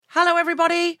Hello,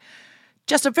 everybody.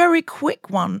 Just a very quick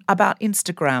one about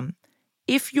Instagram.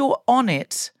 If you're on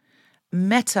it,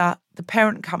 Meta, the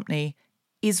parent company,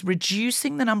 is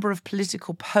reducing the number of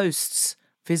political posts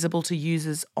visible to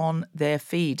users on their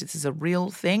feed. This is a real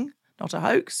thing, not a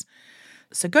hoax.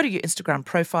 So go to your Instagram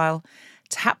profile,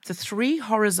 tap the 3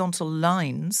 horizontal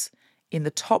lines in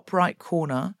the top right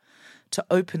corner to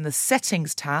open the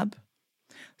Settings tab,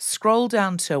 scroll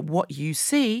down to What You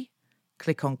See,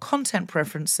 click on Content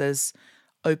Preferences,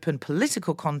 open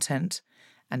Political Content,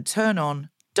 and turn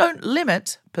on Don't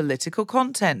Limit Political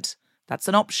Content. That's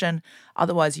an option.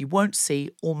 Otherwise, you won't see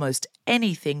almost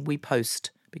anything we post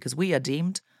because we are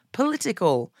deemed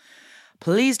political.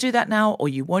 Please do that now, or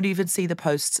you won't even see the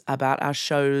posts about our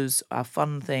shows, our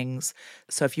fun things.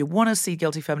 So if you want to see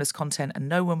Guilty Feminist content and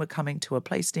know when we're coming to a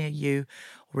place near you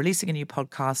or releasing a new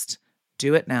podcast,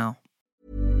 do it now.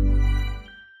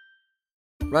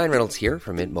 Ryan Reynolds here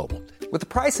from Mint Mobile. With the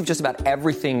price of just about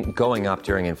everything going up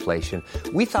during inflation,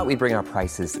 we thought we'd bring our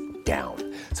prices down.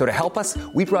 So to help us,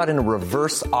 we brought in a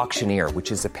reverse auctioneer, which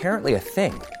is apparently a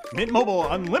thing. Mint Mobile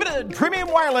Unlimited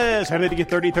Premium Wireless. How to get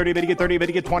 30, 30, bit to get 30, bit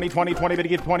to get 20, 20, 20, bit to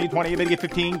get 20, 20, bit to get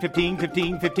 15, 15,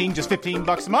 15, 15, just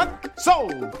 $15 a month?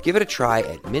 Sold! Give it a try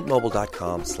at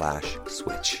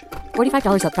mintmobile.com/switch.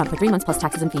 $45 up front for 3 months plus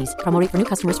taxes and fees. Promo rate for new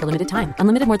customers for limited time.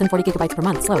 Unlimited more than 40 gigabytes per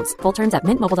month. Slows full terms at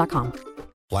mintmobile.com.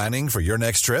 Planning for your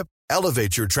next trip?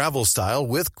 Elevate your travel style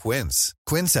with Quince.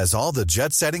 Quince has all the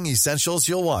jet-setting essentials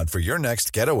you'll want for your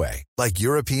next getaway, like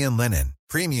European linen,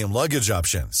 premium luggage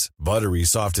options, buttery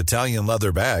soft Italian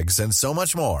leather bags, and so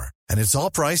much more. And it's all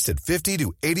priced at 50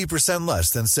 to 80%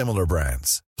 less than similar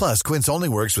brands. Plus, Quince only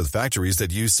works with factories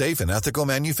that use safe and ethical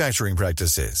manufacturing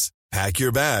practices. Pack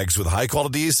your bags with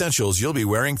high-quality essentials you'll be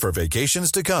wearing for vacations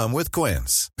to come with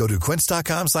Quince. Go to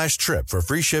quince.com/trip for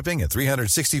free shipping and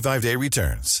 365-day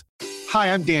returns.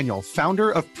 Hi, I'm Daniel,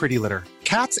 founder of Pretty Litter.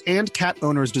 Cats and cat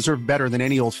owners deserve better than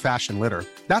any old-fashioned litter.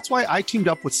 That's why I teamed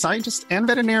up with scientists and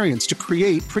veterinarians to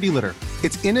create Pretty Litter.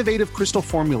 Its innovative crystal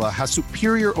formula has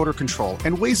superior odor control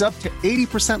and weighs up to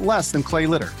 80% less than clay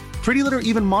litter. Pretty Litter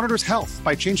even monitors health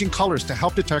by changing colors to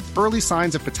help detect early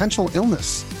signs of potential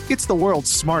illness. It's the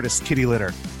world's smartest kitty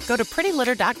litter. Go to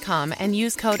prettylitter.com and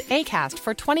use code ACAST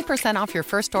for 20% off your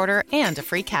first order and a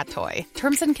free cat toy.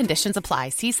 Terms and conditions apply.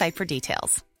 See site for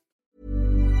details.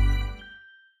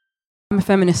 I'm a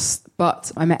feminist,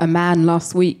 but I met a man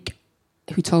last week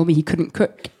who told me he couldn't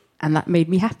cook, and that made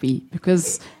me happy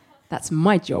because that's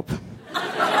my job.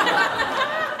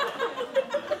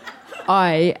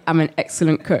 I am an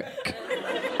excellent cook.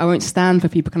 I won't stand for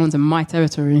people coming onto my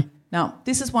territory. Now,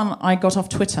 this is one I got off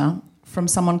Twitter from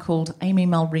someone called Amy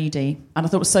Mulready, and I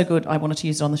thought it was so good I wanted to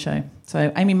use it on the show.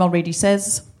 So Amy Mulready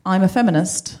says, I'm a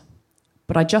feminist,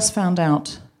 but I just found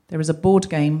out there is a board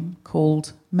game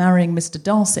called Marrying Mr.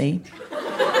 Darcy,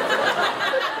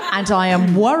 and I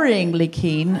am worryingly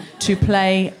keen to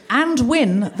play and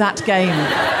win that game.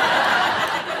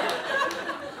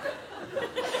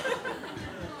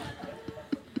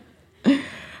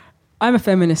 I'm a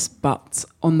feminist, but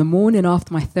on the morning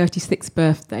after my 36th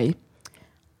birthday,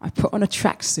 I put on a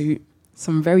tracksuit,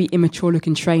 some very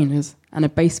immature-looking trainers, and a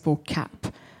baseball cap,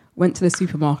 went to the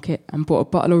supermarket and bought a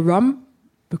bottle of rum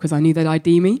because I knew they'd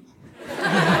ID me.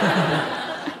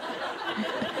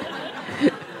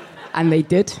 And they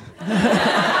did.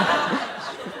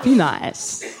 Be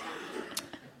nice.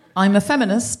 I'm a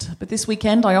feminist, but this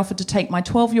weekend I offered to take my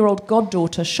 12-year-old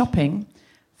goddaughter shopping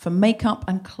for makeup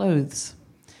and clothes.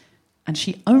 And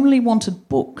she only wanted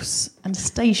books and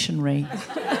stationery.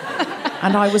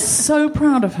 And I was so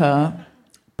proud of her,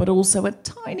 but also a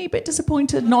tiny bit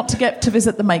disappointed not to get to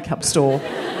visit the makeup store.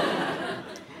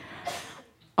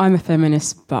 I'm a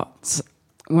feminist, but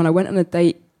when I went on a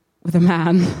date with a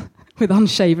man with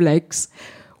unshaved legs,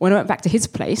 when I went back to his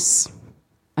place,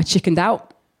 I chickened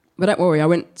out. But don't worry, I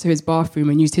went to his bathroom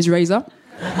and used his razor.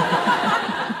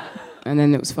 And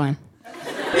then it was fine.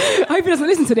 I hope he doesn't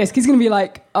listen to this, because he's going to be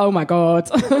like, oh my God,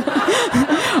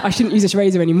 I shouldn't use this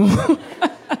razor anymore.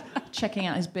 Checking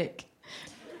out his Bic.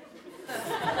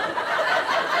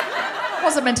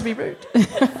 Wasn't meant to be rude.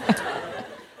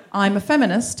 I'm a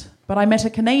feminist, but I met a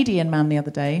Canadian man the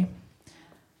other day,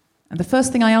 and the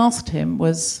first thing I asked him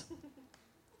was,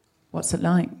 what's it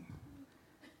like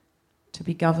to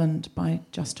be governed by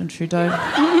Justin Trudeau?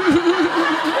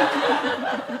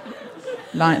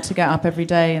 Like to get up every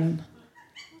day and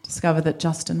discover that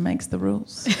Justin makes the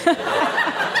rules.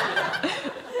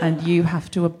 And you have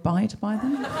to abide by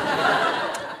them?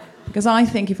 Because I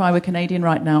think if I were Canadian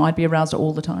right now, I'd be aroused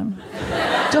all the time.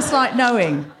 Just like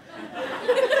knowing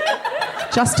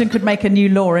Justin could make a new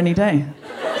law any day.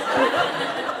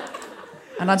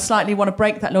 And I'd slightly want to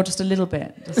break that law just a little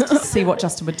bit, just to see what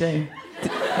Justin would do.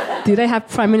 Do they have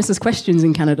Prime Minister's questions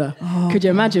in Canada? Could you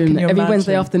imagine? Every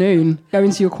Wednesday afternoon, go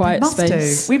into your quiet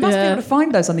space. We must be able to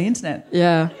find those on the internet.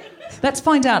 Yeah. Let's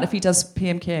find out if he does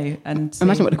PMQ and see.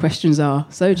 Imagine what the questions are.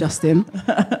 So, Justin.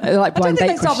 Like blind date questions. I don't think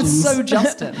they start with so,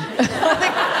 Justin.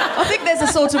 I think there's a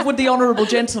sort of, would the honourable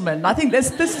gentleman. I think there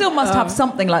still must have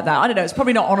something like that. I don't know. It's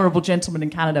probably not honourable gentleman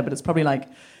in Canada, but it's probably like,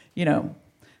 you know,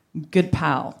 good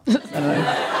pal. I don't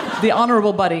know. The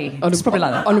honourable buddy. It's probably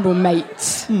like that. Honourable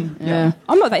mate. Yeah.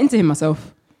 I'm not that into him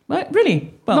myself. Right?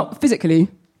 Really? Well, not physically.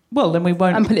 Well, then we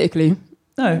won't. And politically.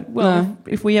 No. Well,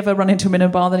 if we ever run into him in a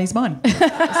bar, then he's mine. This is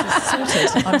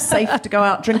sorted. I'm safe to go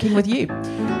out drinking with you.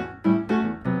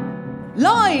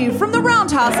 Live from the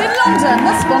Roundhouse in London,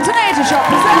 the Spontaneity Shop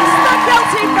presents The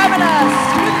Guilty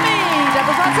Feminist with me,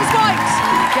 Deborah Francis White,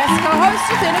 guest co-host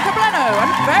Athena Cabreno,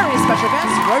 and very special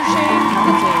guest Roisin,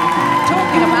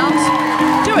 talking about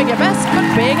doing your best but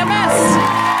being a mess.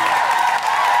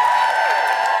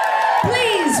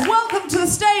 Please welcome to the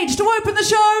stage to open the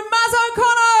show, Maz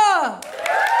O'Connor.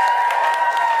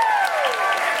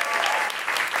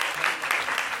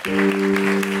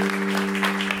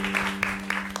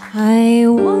 I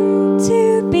want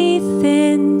to be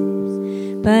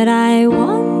thin, but I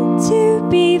want to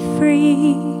be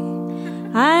free.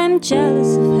 I'm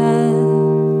jealous of her,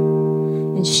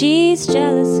 and she's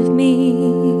jealous of me.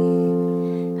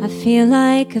 I feel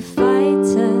like a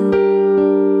fighter.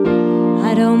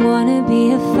 I don't want to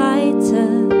be a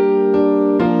fighter.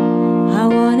 I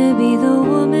want to be the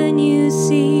woman you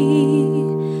see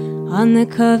on the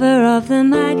cover of the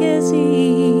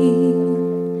magazine.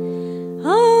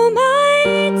 Oh,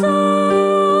 my darling,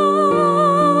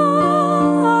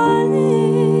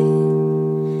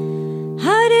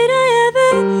 how did I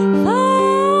ever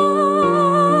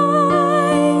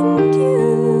find you?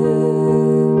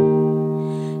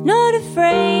 Not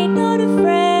afraid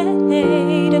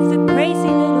of the crazy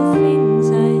little things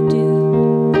I do.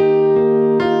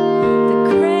 The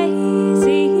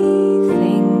crazy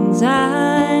things I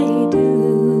do.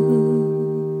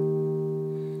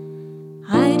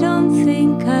 I don't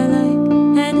think I like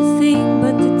anything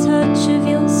but the touch of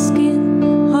your skin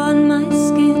on my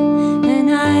skin, and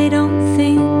I don't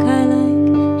think I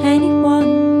like anyone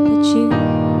but you.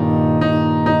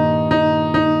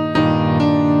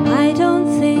 I don't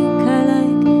think I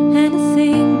like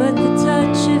anything but the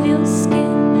touch of your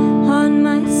skin on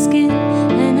my skin,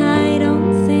 and I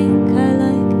don't think I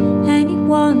like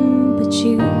anyone but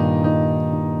you.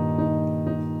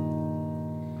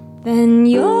 Then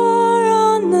you're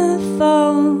on the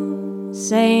phone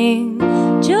saying,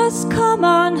 just come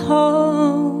on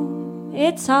home.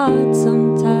 It's hard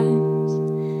sometimes.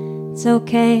 It's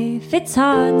okay if it's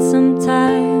hard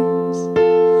sometimes,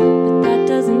 but that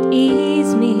doesn't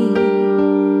ease me.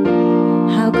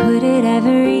 How could it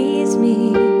ever ease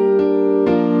me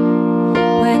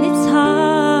when it's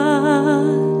hard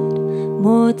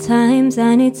more times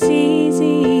than it's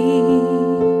easy?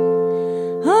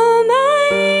 Oh,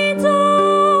 my darling,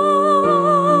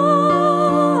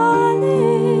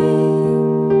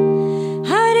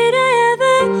 how did I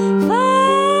ever find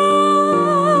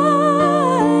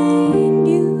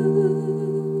you?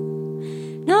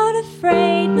 Not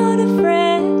afraid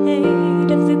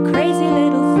of the crazy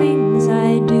little things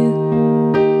I do.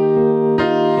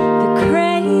 The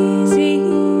crazy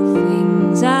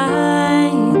things I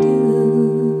do.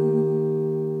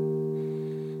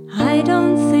 I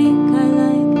don't think I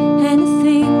like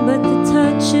anything but the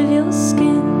touch of your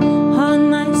skin on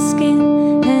my skin,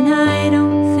 and I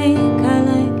don't think I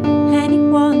like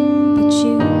anyone but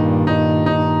you.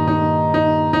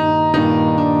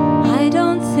 I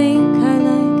don't think I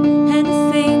like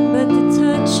anything but the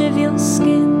touch of your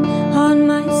skin on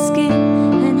my skin,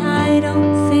 and I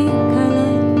don't think I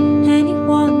like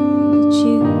anyone but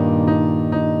you.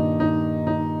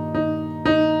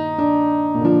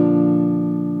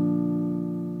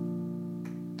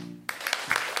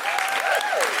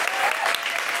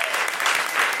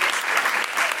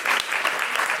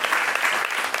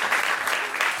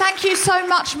 Thank you so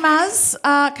much, Maz.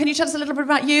 Can you tell us a little bit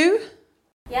about you?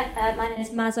 Yeah, my name is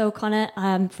Maz O'Connor.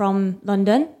 I'm from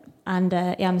London, and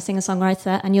I'm a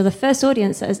singer-songwriter, and you're the first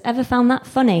audience that has ever found that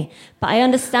funny. But I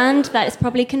understand that it's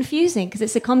probably confusing because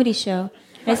it's a comedy show.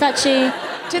 It's actually...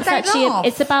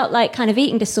 It's about, like, kind of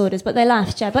eating disorders, but they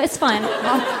laughed, yeah, but it's fine.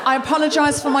 I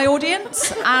apologise for my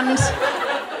audience, and...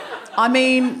 I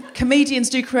mean, comedians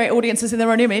do create audiences in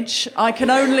their own image. I can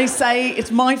only say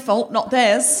it's my fault, not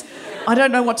theirs. I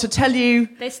don't know what to tell you.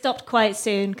 They stopped quite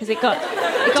soon because it got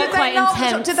quite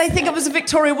intense. Did they think it was a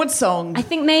Victoria Wood song? I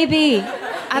think maybe.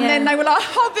 And then they were like,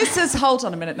 oh, this is... Hold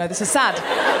on a minute. No, this is sad.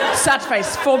 Sad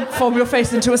face. Form your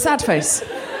face into a sad face.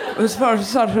 As far as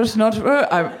sad face, not...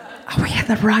 Are we in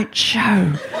the right show?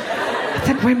 I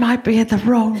think we might be in the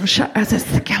wrong show. As it's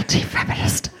the Guilty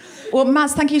Feminist. Well,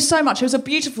 Maz, thank you so much. It was a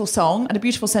beautiful song and a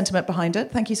beautiful sentiment behind it.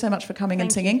 Thank you so much for coming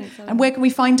and singing. And where can we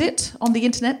find it? On the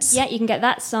internet? Yeah, you can get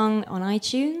that song on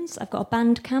iTunes. I've got a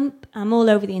Bandcamp. I'm all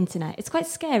over the internet. It's quite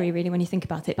scary, really, when you think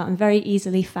about it, but I'm very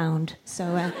easily found.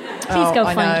 So please go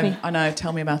find me. I know.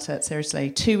 Tell me about it, seriously.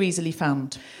 Too easily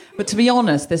found. But to be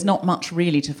honest, there's not much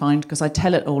really to find because I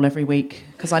tell it all every week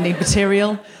because I need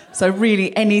material. So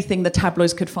really anything the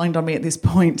tabloids could find on me at this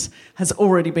point has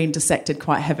already been dissected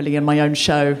quite heavily in my own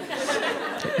show.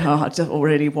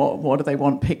 Already, what do they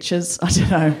want? Pictures? I don't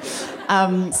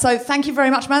know. So thank you very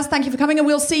much, Maz. Thank you for coming, and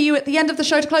we'll see you at the end of the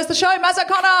show to close the show. Maz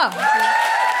O'Connor!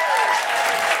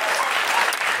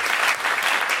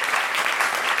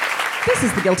 This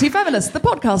is The Guilty Feminist, the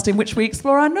podcast in which we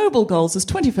explore our noble goals as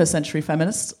 21st century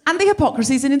feminists and the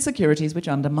hypocrisies and insecurities which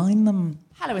undermine them.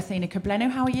 Hello, Athena Kableno,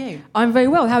 how are you? I'm very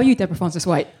well. How are you, Deborah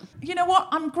Frances-White? You know what?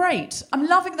 I'm great. I'm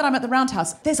loving that I'm at the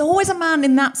Roundhouse. There's always a man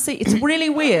in that seat. It's really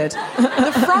weird.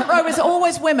 The front row is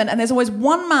always women and there's always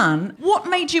one man. What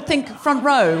made you think front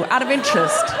row out of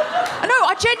interest?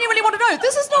 I genuinely want to know.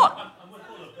 This is not...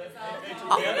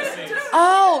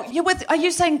 Oh, you're with... Are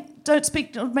you saying don't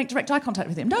speak, don't make direct eye contact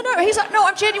with him? No, he's like, no,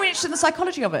 I'm genuinely interested in the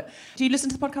psychology of it. Do you listen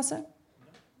to the podcast, sir?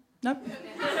 No?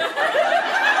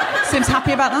 Seems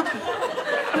happy about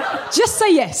that? Just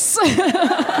say yes.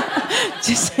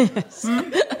 Just say yes.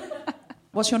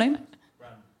 What's your name?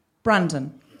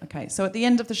 Brandon. Okay, so at the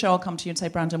end of the show, I'll come to you and say,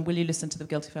 Brandon, will you listen to The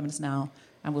Guilty Feminist now?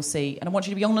 And we'll see. And I want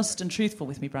you to be honest and truthful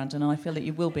with me, Brandon, and I feel that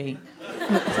you will be.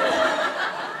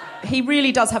 He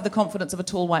really does have the confidence of a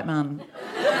tall white man.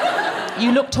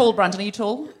 You look tall, Brandon. Are you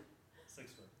tall?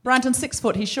 6 foot. Brandon's 6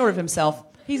 foot. He's sure of himself.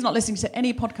 He's not listening to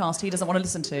any podcast he doesn't want to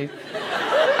listen to.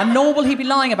 And nor will he be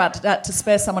lying about that to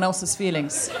spare someone else's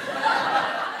feelings.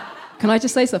 Can I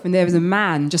just say something? There is a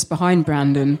man just behind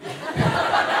Brandon.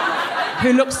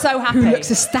 Who looks so happy. Who looks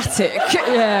ecstatic.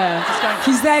 Yeah.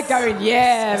 He's there going,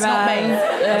 yeah, it's man.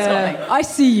 Not me. It's not me. I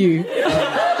see you.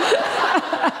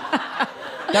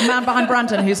 The man behind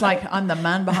Brandon who's like, I'm the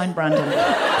man behind Brandon.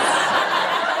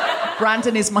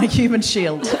 Brandon is my human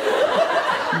shield.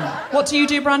 What do you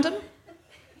do, Brandon?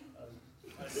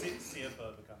 CFO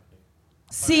of a company.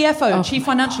 CFO, Chief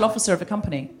Financial Officer of a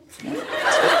company. It's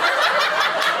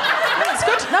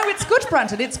good. No, it's good,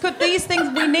 Brandon. It's good. These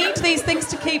things, we need these things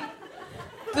to keep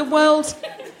the world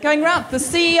going round. The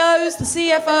CEOs, the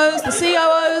CFOs, the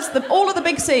COOs, all of the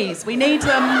big C's. We need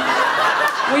them.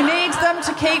 We need them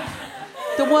to keep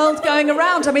the world going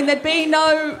around. I mean, there'd be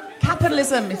no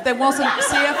capitalism if there wasn't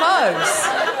CFOs.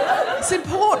 It's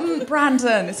important,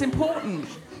 Brandon. It's important.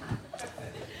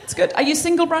 It's good. Are you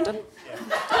single, Brandon? Yeah.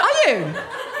 Are you?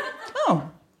 Oh.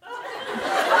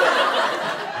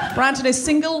 Brandon is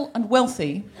single and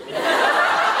wealthy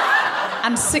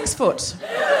and 6 foot.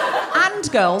 And,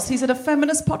 girls, he's at a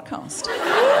feminist podcast.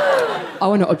 I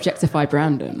want to objectify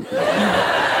Brandon.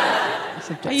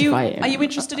 Are you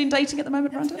interested in dating at the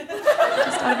moment, Brandon?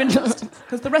 Just out of interest?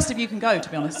 Because the rest of you can go, to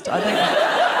be honest, I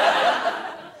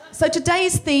think. So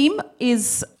today's theme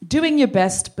is doing your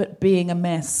best but being a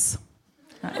mess.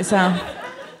 That is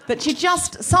that you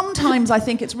just... Sometimes I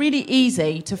think it's really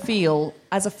easy to feel,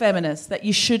 as a feminist, that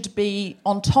you should be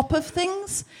on top of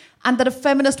things and that a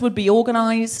feminist would be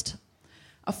organised.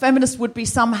 A feminist would be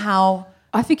somehow...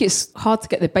 I think it's hard to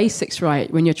get the basics right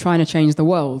when you're trying to change the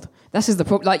world. This is the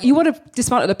problem. Like, you want to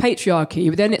dismantle the patriarchy,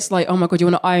 but then it's like, oh my God, you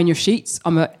want to iron your sheets?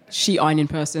 I'm a sheet ironing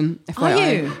person. FYI.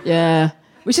 Are you? Yeah.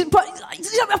 But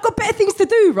I've got better things to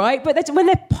do, right? But when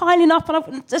they're piling up,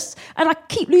 and I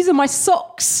keep losing my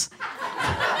socks.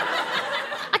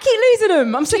 I keep losing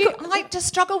them. I'm sick of... I just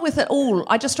struggle with it all.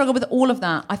 I just struggle with all of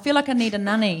that. I feel like I need a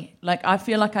nanny. Like, I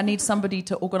feel like I need somebody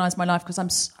to organise my life because I'm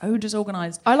so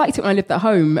disorganised. I liked it when I lived at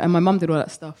home and my mum did all that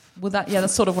stuff. Well,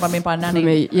 that's sort of what I mean by a nanny. For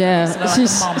me, yeah. So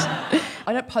like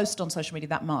I don't post on social media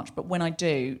that much, but when I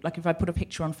do, like if I put a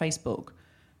picture on Facebook,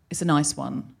 it's a nice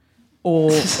one.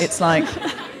 Or it's like,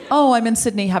 oh, I'm in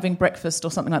Sydney having breakfast or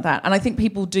something like that. And I think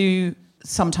people do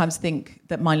sometimes think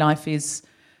that my life is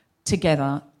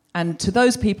together. And to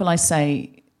those people I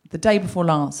say, the day before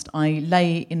last, I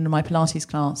lay in my Pilates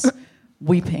class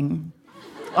weeping.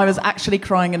 I was actually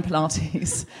crying in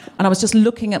Pilates. And I was just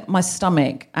looking at my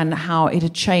stomach and how it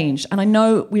had changed. And I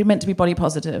know we're meant to be body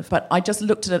positive, but I just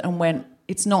looked at it and went,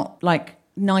 it's not like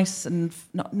nice and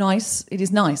not nice. It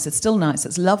is nice. It's still nice.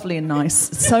 It's lovely and nice.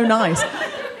 It's so nice.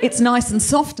 It's nice and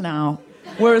soft now.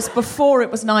 Whereas before it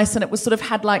was nice and it was sort of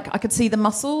had like, I could see the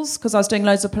muscles because I was doing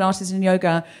loads of Pilates and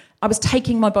yoga. I was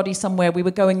taking my body somewhere, we were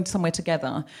going somewhere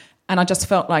together, and I just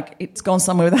felt like it's gone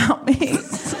somewhere without me.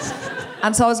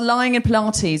 And so I was lying in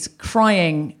Pilates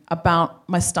crying about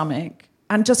my stomach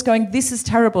and just going, this is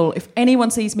terrible. If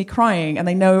anyone sees me crying and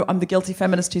they know I'm the guilty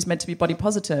feminist who's meant to be body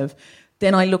positive,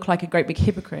 then I look like a great big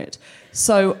hypocrite.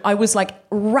 So I was like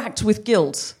racked with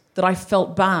guilt that I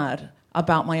felt bad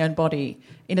about my own body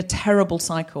in a terrible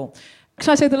cycle.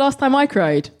 Shall I say the last time I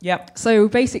cried? Yep. So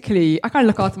basically, I kind of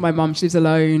look after my mum. She lives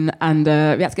alone, and we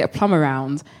had to get a plumber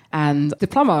around. And the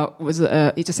plumber was,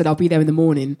 he just said, I'll be there in the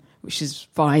morning, which is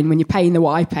fine. When you're paying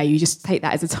what I pay, you just take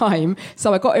that as a time.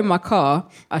 So I got in my car.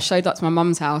 I showed up to my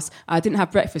mum's house. I didn't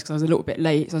have breakfast because I was a little bit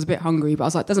late, so I was a bit hungry. But I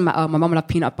was like, doesn't matter. My mum will have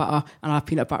peanut butter, and I'll have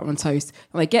peanut butter on toast.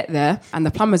 And I get there, and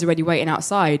the plumber's already waiting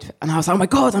outside. And I was like, oh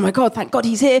my God, thank God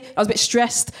he's here. I was a bit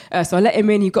stressed. So I let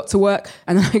him in. He got to work.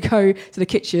 And then I go to the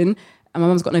kitchen, and my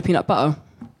mum's got no peanut butter.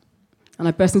 And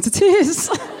I burst into tears.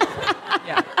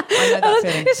 Yeah, I know that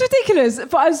feeling. It's ridiculous.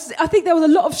 But I think there was a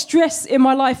lot of stress in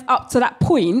my life up to that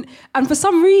point. And for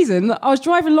some reason, I was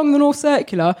driving along the North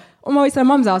Circular on my way to my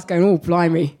mum's house going, oh,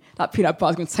 blimey, that peanut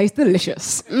butter's going to taste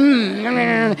delicious.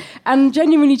 And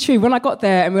genuinely true, when I got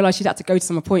there and realised she'd had to go to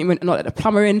some appointment and not let the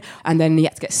plumber in, and then he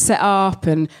had to get set up,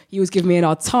 and he was giving me an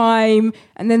hard time,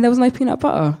 and then there was no peanut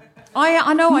butter.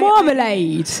 I know.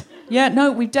 Marmalade. Yeah,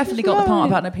 no, we've definitely got the part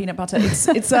about no peanut butter.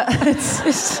 It's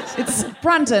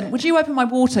Brandon, would you open my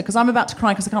water? Because I'm about to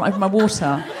cry because I can't open my water.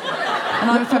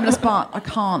 And I'm a feminist, but I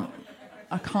can't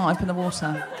open the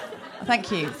water.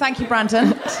 Thank you,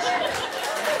 Brandon.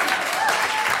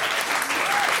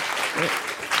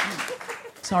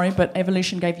 Sorry, but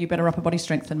evolution gave you better upper body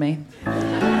strength than me.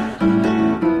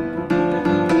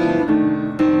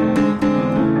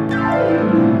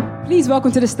 Please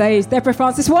welcome to the stage, Deborah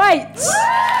Frances-White.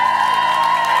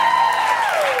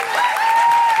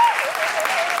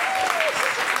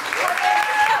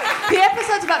 The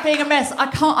episode's about being a mess.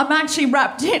 I'm actually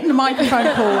wrapped in the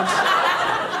microphone cord.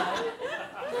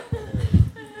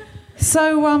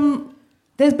 So,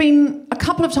 there's been a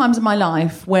couple of times in my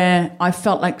life where I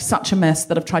felt like such a mess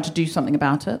that I've tried to do something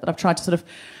about it, that I've tried to sort of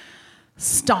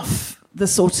stuff the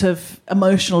sort of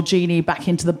emotional genie back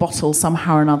into the bottle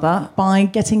somehow or another by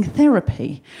getting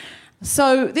therapy.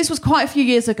 So this was quite a few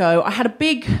years ago. I had a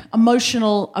big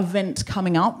emotional event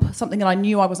coming up, something that I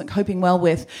knew I wasn't coping well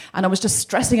with, and I was just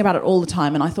stressing about it all the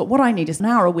time. And I thought, what I need is an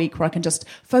hour a week where I can just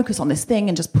focus on this thing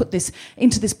and just put this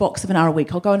into this box of an hour a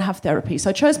week. I'll go and have therapy.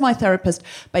 So I chose my therapist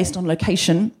based on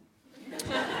location,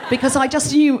 because I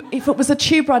just knew if it was a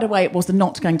tube ride away, it was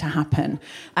not going to happen.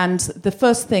 And the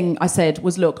first thing I said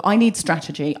was, look, I need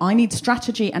strategy. I need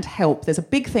strategy and help. There's a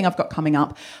big thing I've got coming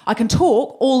up. I can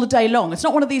talk all the day long. It's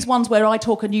not one of these ones where I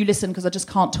talk and you listen because I just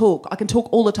can't talk. I can talk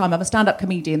all the time. I'm a stand-up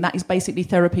comedian. That is basically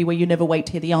therapy where you never wait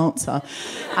to hear the answer.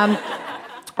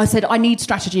 I said, I need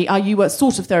strategy. Are you a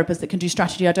sort of therapist that can do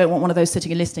strategy? I don't want one of those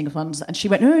sitting and listening ones. And she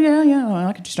went, oh, yeah,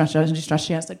 I can do strategy.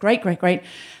 I said, great.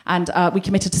 And we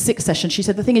committed to 6 sessions. She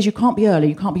said, the thing is, you can't be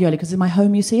early because in my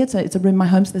home, you see, it's a room in my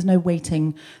home, so there's no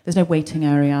waiting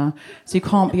area. So you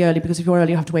can't be early because if you're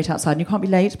early, you have to wait outside. And you can't be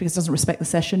late because it doesn't respect the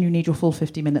session. You need your full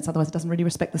 50 minutes. Otherwise, it doesn't really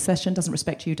respect the session, doesn't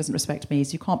respect you, doesn't respect me.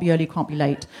 So you can't be early, you can't be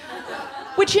late.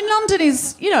 Which in London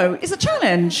is a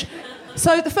challenge.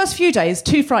 So the first few days,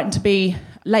 too frightened to be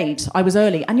late, I was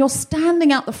early, and you're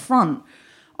standing out the front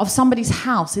of somebody's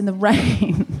house in the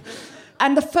rain.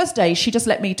 And the first day, she just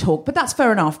let me talk, but that's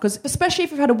fair enough, because especially if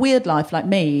you've had a weird life like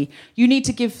me, you need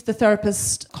to give the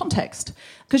therapist context,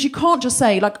 because you can't just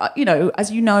say, like, as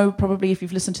you know, probably if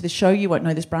you've listened to this show, you won't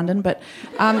know this, Brandon, but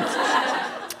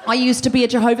I used to be a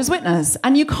Jehovah's Witness,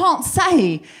 and you can't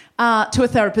say to a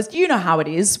therapist, you know how it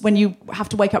is when you have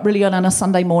to wake up really early on a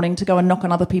Sunday morning to go and knock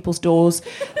on other people's doors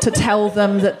to tell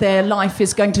them that their life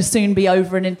is going to soon be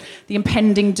over and the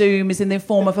impending doom is in the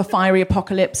form of a fiery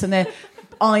apocalypse and their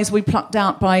eyes will be plucked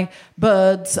out by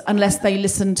birds unless they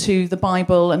listen to the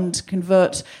Bible and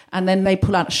convert, and then they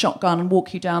pull out a shotgun and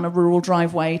walk you down a rural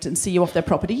driveway and see you off their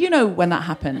property. You know when that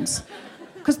happens.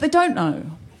 Because they don't know.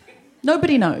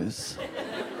 Nobody knows.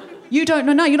 You don't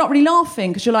know. No, you're not really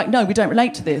laughing because you're like, no, we don't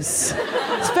relate to this.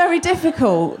 It's very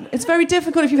difficult. It's very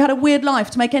difficult if you've had a weird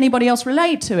life to make anybody else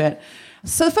relate to it.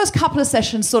 So the first couple of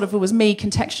sessions sort of it was me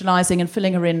contextualising and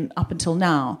filling her in up until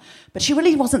now. But she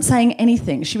really wasn't saying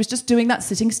anything. She was just doing that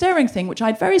sitting staring thing, which I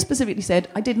had very specifically said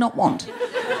I did not want.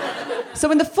 So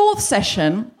in the 4th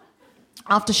session,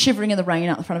 after shivering in the rain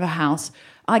out the front of her house,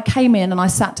 I came in and I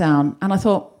sat down and I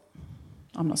thought,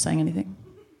 I'm not saying anything.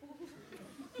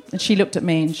 And she looked at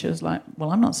me and she was like,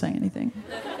 well, I'm not saying anything.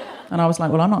 And I was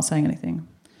like, well, I'm not saying anything.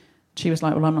 She was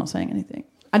like, well, I'm not saying anything.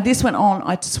 And this went on,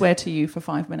 I swear to you, for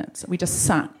 5 minutes. We just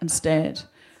sat and stared.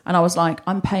 And I was like,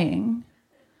 I'm paying,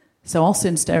 so I'll sit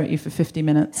and stare at you for 50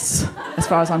 minutes, as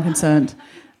far as I'm concerned.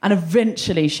 And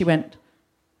eventually she went,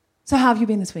 so how have you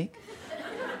been this week?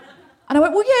 And I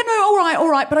went, well, yeah, no, all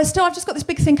right, but I've just got this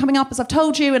big thing coming up, as I've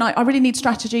told you, and I really need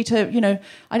strategy to,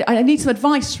 I need some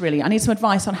advice, really. I need some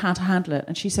advice on how to handle it.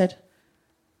 And she said,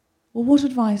 well, what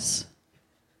advice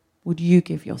would you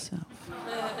give yourself?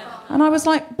 And I was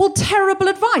like, well, terrible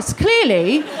advice,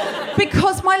 clearly,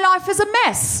 because my life is a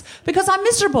mess, because I'm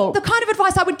miserable. The kind of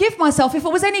advice I would give myself, if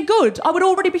it was any good, I would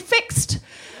already be fixed.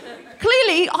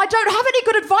 Clearly, I don't have any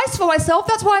good advice for myself.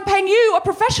 That's why I'm paying you, a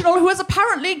professional who has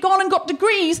apparently gone and got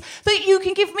degrees, that you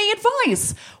can give me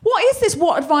advice. What is this?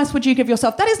 What advice would you give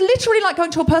yourself? That is literally like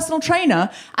going to a personal trainer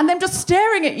and them just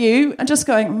staring at you and just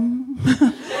going,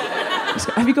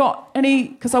 have you got any,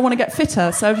 because I want to get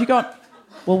fitter, so have you got...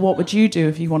 Well, what would you do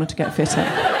if you wanted to get fitter?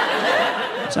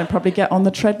 Should I probably get on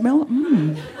the treadmill?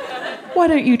 Why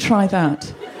don't you try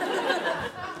that?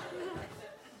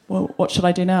 Well, what should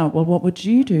I do now? Well, what would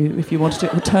you do if you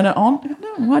wanted to turn it on?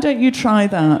 No, why don't you try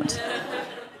that?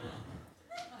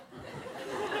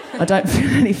 I don't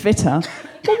feel any fitter.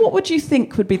 Well, what would you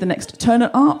think would be the next? Turn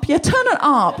it up? Yeah, turn it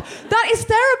up. That is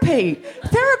therapy.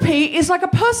 Therapy is like a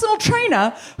personal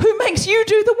trainer who makes you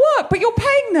do the work, but you're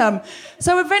paying them.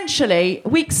 So eventually,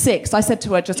 week 6, I said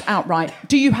to her just outright,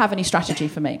 do you have any strategy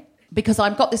for me? Because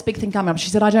I've got this big thing coming up. She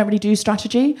said, I don't really do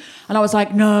strategy. And I was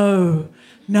like, no.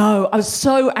 I was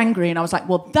so angry, and I was like,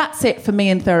 well, that's it for me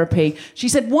in therapy. She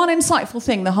said one insightful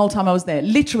thing the whole time I was there,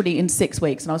 literally in 6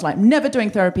 weeks, and I was like, never doing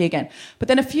therapy again. But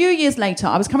then a few years later,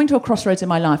 I was coming to a crossroads in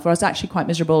my life where I was actually quite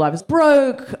miserable. I was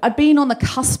broke. I'd been on the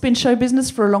cusp in show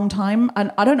business for a long time,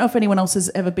 and I don't know if anyone else has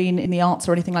ever been in the arts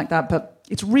or anything like that, but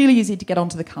it's really easy to get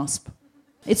onto the cusp.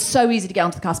 It's so easy to get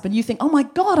onto the cusp, and you think, oh my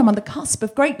God, I'm on the cusp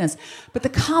of greatness. But the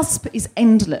cusp is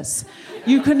endless.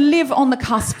 You can live on the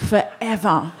cusp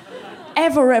forever.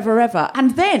 Ever.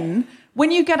 And then, when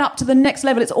you get up to the next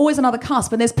level, it's always another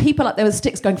cusp, and there's people up there with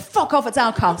sticks going, fuck off, it's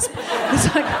our cusp.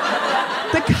 It's like,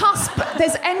 the cusp,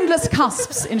 there's endless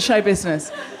cusps in show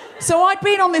business. So I'd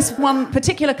been on this one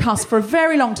particular cusp for a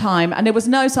very long time, and there was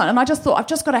no sign, and I just thought, I've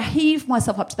just got to heave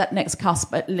myself up to that next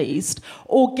cusp at least,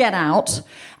 or get out.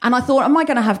 And I thought, am I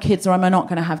going to have kids or am I not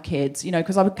going to have kids?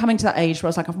 Because I was coming to that age where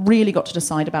I was like, I've really got to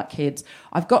decide about kids.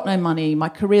 I've got no money, my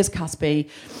career's cuspy.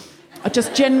 I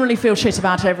just generally feel shit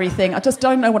about everything. I just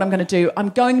don't know what I'm going to do. I'm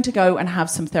going to go and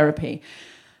have some therapy.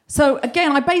 So,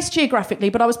 again, I based geographically,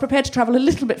 but I was prepared to travel a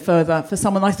little bit further for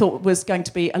someone I thought was going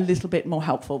to be a little bit more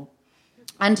helpful.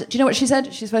 And do you know what she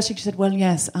said? She said, well,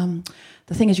 yes,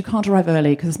 the thing is you can't arrive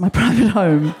early because it's my private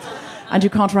home, and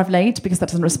you can't arrive late because that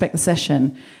doesn't respect the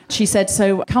session. She said,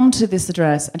 so come to this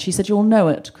address. And she said, you'll know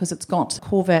it because it's got a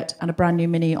Corvette and a brand new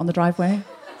Mini on the driveway.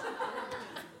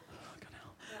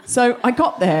 So I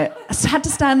got there, I had to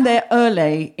stand there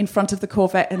early in front of the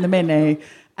Corvette and the Mini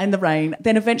in the rain.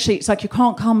 Then eventually it's like, you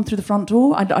can't come through the front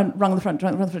door. I rung the front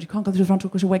door, you can't come through the front door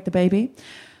because you'll wake the baby.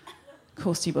 Of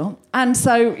course you will. And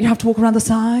so you have to walk around the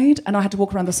side, and I had to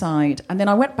walk around the side. And then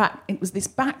I went back, it was this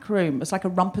back room, it was like a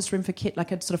rumpus room for kids,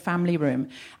 like a sort of family room.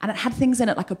 And it had things in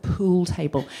it like a pool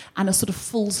table and a sort of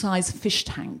full-size fish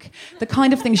tank. The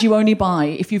kind of things you only buy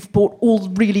if you've bought all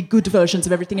really good versions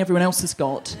of everything everyone else has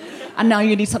got. And now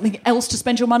you need something else to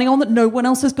spend your money on that no one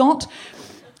else has got.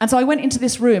 And so I went into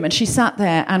this room, and she sat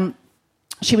there, and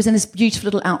she was in this beautiful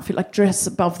little outfit, like dress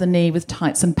above the knee with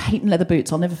tights and patent leather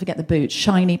boots. I'll never forget the boots,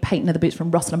 shiny patent leather boots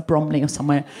from Russell and Bromley or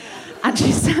somewhere. And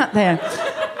she sat there,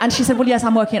 and she said, well, yes,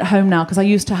 I'm working at home now because I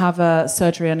used to have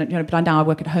surgery, and but now I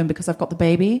work at home because I've got the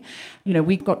baby.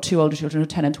 We've got 2 older children of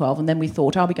 10 and 12, and then we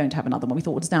thought, are we going to have another one? We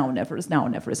thought, well, it's now or never,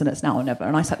 isn't it? It's now or never.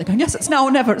 And I sat there going, yes, it's now or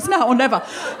never, it's now or never.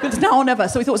 But it's now or never.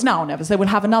 So we thought it's now or never, so we'll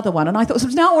have another one. And I thought, so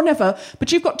it's now or never,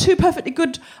 but you've got 2 perfectly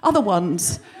good other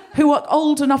ones who are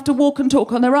old enough to walk and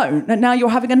talk on their own, and now you're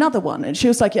having another one. And she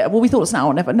was like, yeah, well, we thought it's now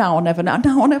or never, now or never, now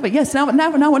or never, yes, now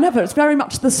or never. It's very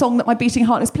much the song that my beating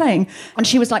heart is playing. And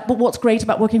she was like, but what's great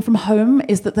about working from home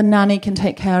is that the nanny can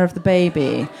take care of the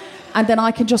baby. And then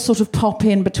I can just sort of pop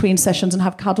in between sessions and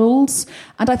have cuddles.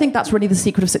 And I think that's really the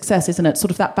secret of success, isn't it?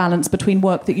 Sort of that balance between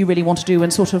work that you really want to do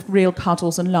and sort of real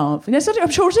cuddles and love. Yes, I'm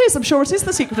sure it is. I'm sure it is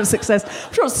the secret of success.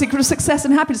 I'm sure it's the secret of success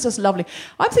and happiness. It's just lovely.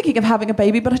 I'm thinking of having a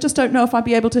baby, but I just don't know if I'd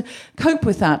be able to cope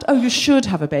with that. Oh, you should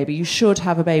have a baby. You should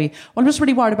have a baby. Well, I'm just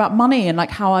really worried about money and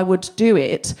like how I would do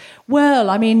it. Well,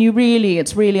 I mean,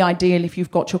 it's really ideal if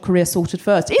you've got your career sorted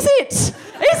first. Is it? Is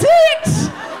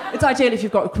it? it's ideal if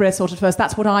you've got a career sorted first.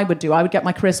 That's what I would do. I would get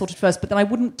my career sorted first, but then I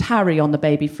wouldn't tarry on the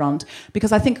baby front,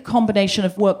 because I think a combination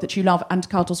of work that you love and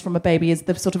cuddles from a baby is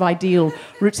the sort of ideal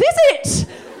route. Is it?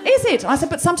 Is it? I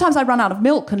said, but sometimes I run out of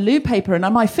milk and loo paper, and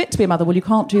am I fit to be a mother? Well, you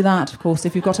can't do that, of course,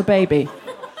 if you've got a baby.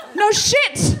 No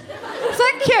shit!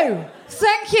 Thank you.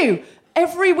 Thank you.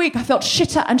 Every week I felt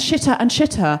shitter and shitter and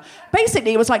shitter.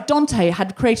 Basically, it was like Dante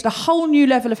had created a whole new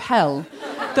level of hell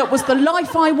that was the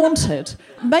life I wanted,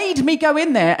 made me go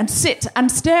in there and sit and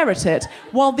stare at it,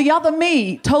 while the other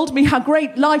me told me how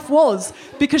great life was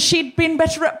because she'd been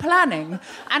better at planning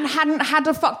and hadn't had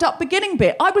a fucked up beginning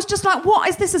bit. I was just like, what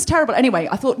is this? Is terrible. Anyway,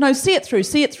 I thought, no, see it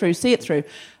through.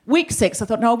 Week 6, I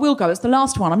thought, no, I will go. It's the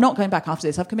last one. I'm not going back after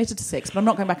this. I've committed to 6, but I'm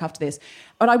not going back after this.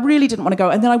 But I really didn't want to go.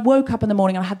 And then I woke up in the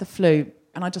morning and I had the flu.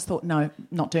 And I just thought, no,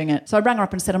 not doing it. So I rang her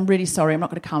up and said, I'm really sorry, I'm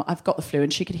not going to come. I've got the flu.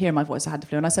 And she could hear in my voice I had the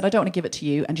flu. And I said, I don't want to give it to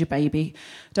you and your baby.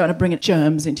 I don't want to bring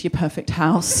germs into your perfect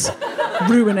house,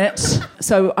 ruin it.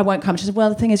 So I won't come. She said, well,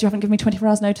 the thing is, you haven't given me 24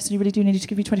 hours notice, and you really do need to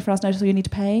give me 24 hours notice, or you need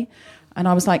to pay. And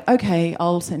I was like, OK,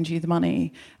 I'll send you the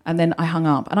money. And then I hung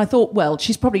up. And I thought, well,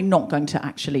 she's probably not going to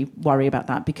actually worry about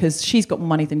that, because she's got more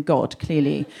money than God,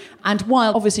 clearly. And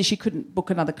while obviously she couldn't book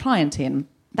another client in,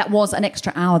 that was an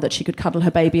extra hour that she could cuddle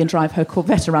her baby and drive her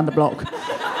Corvette around the block.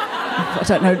 I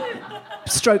don't know,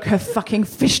 stroke her fucking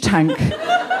fish tank,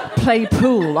 play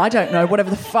pool, I don't know, whatever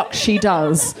the fuck she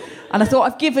does. And I thought,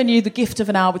 I've given you the gift of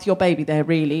an hour with your baby there,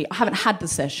 really. I haven't had the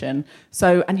session,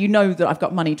 so, and you know that I've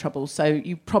got money trouble, so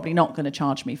you're probably not going to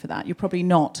charge me for that. You're probably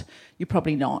not.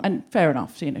 And fair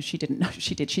enough, you know, she didn't know,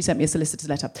 she did. She sent me a solicitor's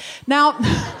letter. Now,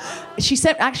 she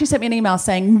actually sent me an email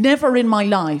saying, never in my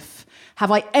life have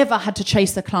I ever had to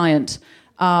chase a client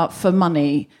for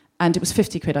money, and it was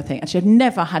 50 quid, I think, and she had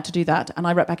never had to do that. And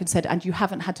I wrote back and said, and you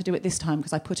haven't had to do it this time,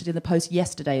 because I put it in the post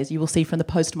yesterday, as you will see from the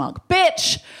postmark.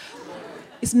 Bitch!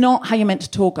 It's not how you're meant to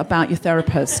talk about your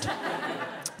therapist.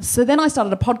 So then I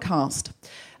started a podcast,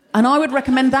 and I would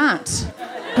recommend that,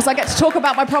 because I get to talk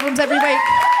about my problems every week.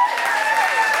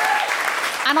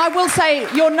 And I will say,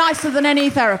 you're nicer than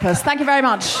any therapist. Thank you very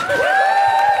much.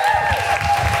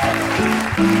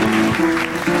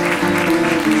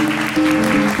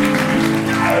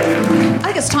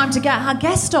 I think it's time to get our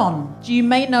guest on. You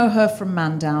may know her from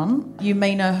Man Down. You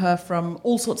may know her from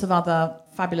all sorts of other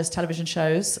fabulous television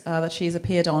shows that she's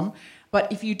appeared on. But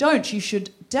if you don't, you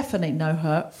should definitely know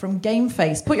her from Game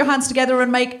Face. Put your hands together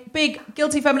and make big,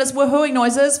 guilty feminist woohooing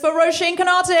noises for Roisin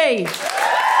Conaty.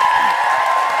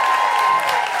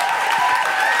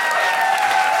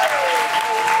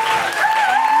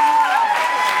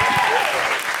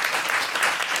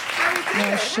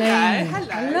 Roisin.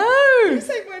 Hello. You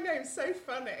say my name so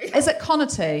funny. Is it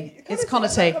Conaty? It's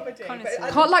Conaty.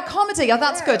 Like comedy. Oh,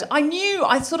 that's good.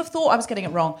 I sort of thought I was getting it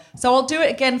wrong. So I'll do it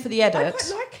again for the edit. I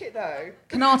quite like it though.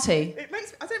 Conaty. I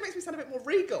think it makes me sound a bit more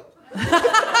regal.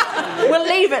 We'll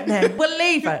leave it then. We'll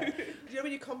leave it. You know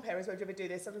when you compare as well, do you ever do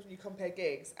this? Sometimes when you compare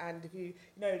gigs, and if you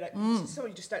know, like,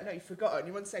 someone you just don't know, you've forgotten,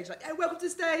 you're on stage, like, hey, welcome to the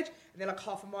stage, and then like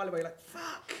half a mile away, you're like,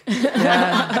 fuck.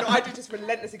 Yeah. And I do just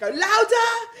relentlessly go, louder,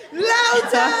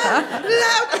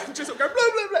 and just sort of go,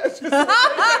 blah, blah,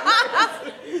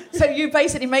 blah. So you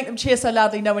basically make them cheer so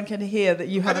loudly no one can hear that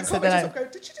you haven't said their name. Sort of go,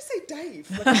 did you just say Dave?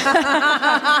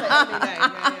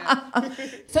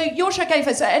 So your show Game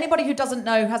Face, so anybody who doesn't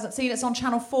know, hasn't seen, it's on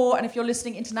Channel 4, and if you're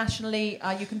listening internationally,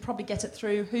 you can probably get it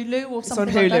through Hulu or something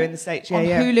like that. It's on Hulu in the States, On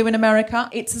Hulu in America.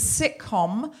 It's a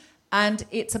sitcom, and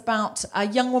it's about a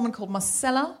young woman called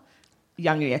Marcella.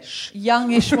 Youngish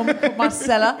woman called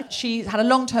Marcella. She had a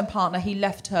long-term partner. He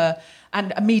left her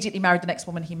and immediately married the next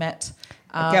woman he met.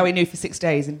 A girl he knew for 6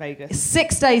 days in Vegas.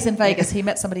 6 days in Vegas, he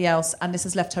met somebody else, and this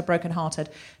has left her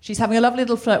broken-hearted. She's having a lovely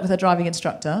little flirt with her driving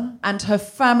instructor, and her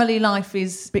family life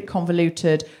is a bit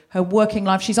convoluted. Her working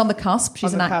life, she's on the cusp.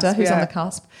 She's an actor who's on the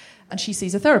cusp. And she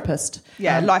sees a therapist.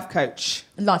 Yeah, life coach.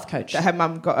 Life coach. That her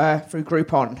mum got her through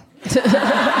Groupon.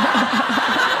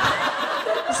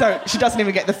 So she doesn't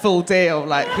even get the full deal.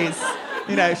 Like she's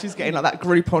getting like that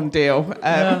Groupon deal.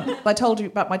 I told you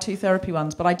about my 2 therapy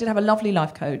ones, but I did have a lovely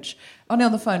life coach. Only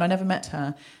on the phone, I never met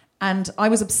her. And I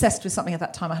was obsessed with something at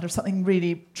that time. I had something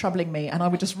really troubling me, and I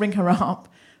would just ring her up,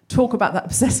 talk about that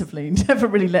obsessively, never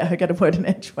really let her get a word in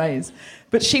edgeways.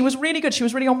 But she was really good. She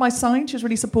was really on my side. She was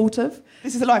really supportive.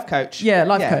 This is a life coach? Yeah,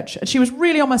 life coach. And she was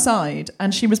really on my side,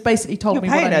 and she was basically told me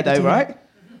what I needed to do. You're paying her though, right?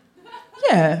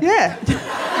 Yeah. Yeah.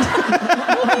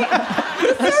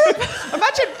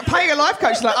 Imagine paying a life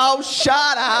coach like, oh,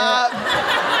 shut up.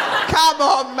 Come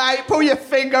on, mate, pull your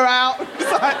finger out.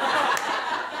 It's like,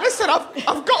 listen,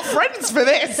 I've got friends for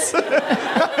this.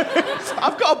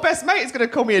 I've got a best mate who's going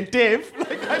to call me a div. But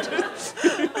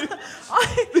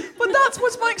that that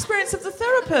was my experience of the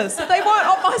therapist. That they weren't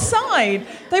on my side.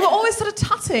 They were always sort of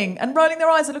tutting and rolling their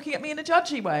eyes and looking at me in a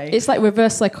judgy way. It's like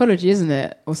reverse psychology, isn't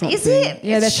it? Or something. Is it?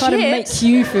 Yeah, they're trying to make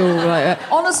you feel like that.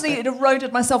 Honestly, it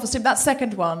eroded my self-esteem. That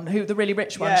second one, the really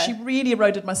rich one, Yeah. she really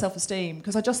eroded my self-esteem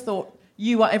because I just thought,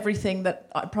 you are everything that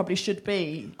I probably should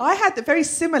be. I had the very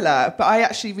similar, but I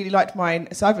actually really liked mine.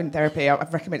 So I've been in therapy.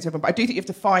 I've recommended it to everyone, but I do think you have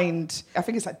to find. I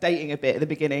think it's like dating a bit at the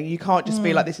beginning. You can't just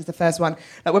be like, this is the first one.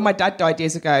 Like when my dad died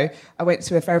years ago, I went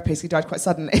to a therapist. He died quite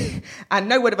suddenly, and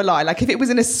no word of a lie. Like if it was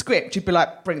in a script, you'd be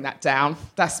like, bring that down.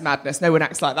 That's madness. No one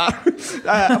acts like that.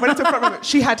 I went into a front room.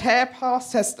 She had hair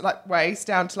past her waist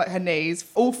down to her knees,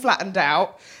 all flattened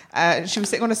out. And she was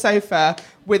sitting on a sofa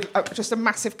with just a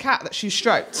massive cat that she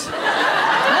stroked. And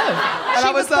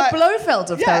I was like, the Blofeld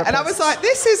of therapists. And I was like,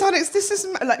 this is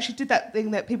like she did that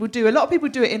thing that people do. A lot of people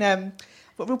do it in I've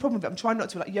got a real problem with it. I'm trying not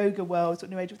to, like yoga worlds or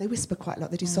New Age. They whisper quite a lot.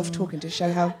 They do soft talking to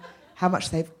show how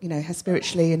much they've, how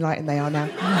spiritually enlightened they are now.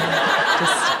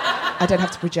 I don't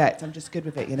have to project. I'm just good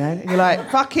with it, And you're like,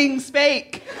 fucking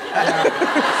speak.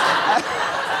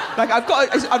 Like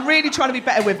I'm really trying to be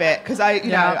better with it because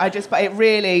but it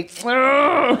really.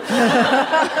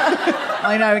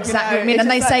 I know exactly.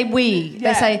 And they say we.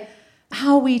 They say,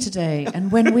 how are we today? And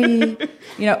when we,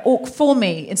 or for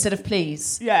me instead of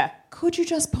please. Yeah. Could you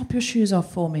just pop your shoes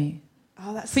off for me?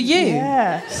 Oh, that's for you.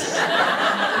 Yeah.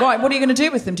 Right. What are you going to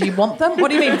do with them? Do you want them?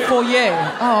 What do you mean for you?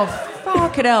 Oh,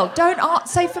 fucking hell! Don't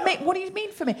say for me. What do you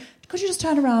mean for me? Could you just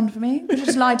turn around for me? Could you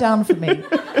just lie down for me?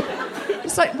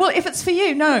 It's like, well, if it's for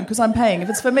you, no, because I'm paying. If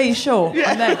it's for me, sure.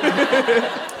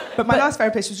 Yeah. But my last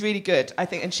therapist was really good, I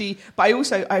think,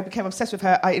 I became obsessed with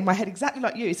her in my head, exactly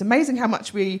like you. It's amazing how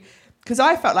much because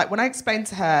I felt like when I explained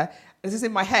to her, this is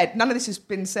in my head, none of this has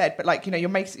been said, but you're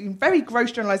making very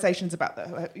gross generalisations about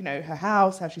her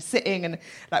house, how she's sitting, and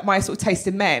like my sort of taste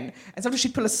in men. And sometimes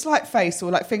she'd pull a slight face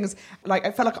or things,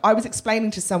 I felt like I was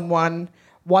explaining to someone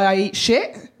why I eat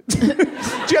shit. Do you know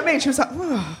what I mean? She was like,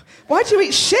 oh, why do you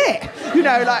eat shit? And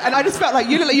I just felt like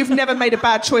you look like you've never made a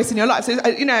bad choice in your life. So,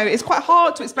 it's quite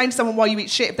hard to explain to someone why you eat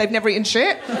shit if they've never eaten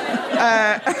shit.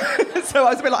 So I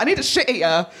was a bit like, I need a shit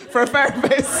eater for a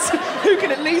therapist who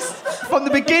can at least, from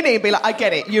the beginning, be like, I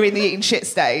get it, you're in the eating shit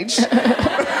stage.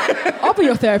 I'll be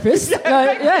your therapist.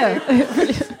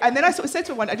 And then I sort of said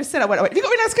to her I went, have you got a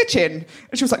really nice kitchen?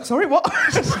 And she was like, sorry, what? I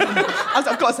was like,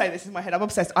 I've got to say this in my head. I'm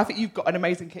obsessed. I think you've got an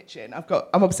amazing kitchen.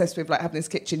 I'm obsessed with having this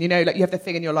kitchen. You have the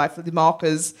thing in your life with the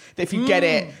markers that if you get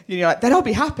it, you're like, then I'll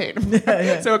be happy.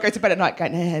 So I'll go to bed at night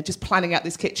going, just planning out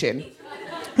this kitchen.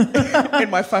 In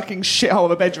my fucking shithole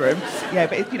of a bedroom. Yeah,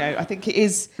 but I think it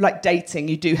is like dating.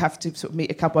 You do have to sort of meet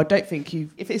a couple. I don't think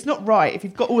if it's not right, if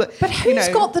you've got all that. But who's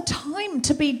got the time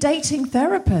to be dating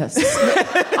therapists?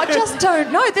 I just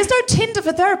don't know. There's no Tinder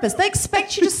for therapists. They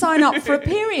expect you to sign up for a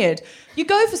period. You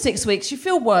go for 6 weeks, you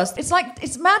feel worse.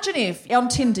 Imagine if on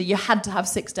Tinder you had to have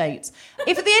 6 dates.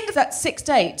 If at the end of that 6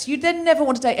 dates, you then never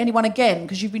want to date anyone again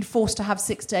because you've been forced to have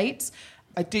 6 dates.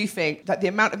 I do think that the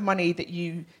amount of money that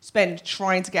you spend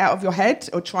trying to get out of your head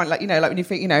or trying, when you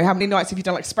think, how many nights have you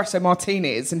done espresso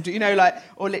martinis and,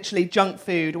 or literally junk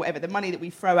food or whatever, the money that we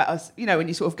throw at us, when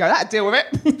you sort of go, deal with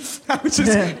it. That was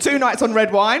just 2 nights on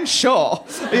red wine, sure.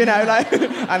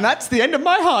 And that's the end of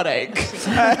my heartache.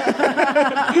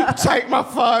 Take my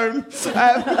phone. So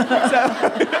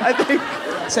I think,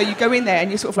 so you go in there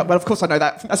and you're sort of like, well, of course I know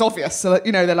that. That's obvious. So,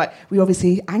 they're like, we're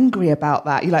obviously angry about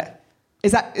that. You're like,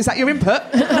 Is that your input?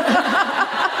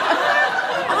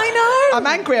 I know. I'm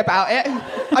angry about it.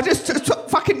 I just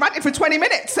fucking ranted for 20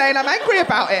 minutes saying I'm angry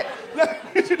about it. I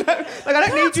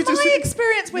don't need you to... That's my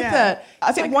experience with it.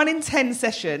 I think 1 in 10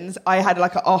 sessions, I had an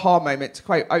aha moment, to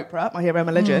quote Oprah, my hero,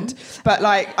 my legend. But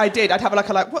I'd have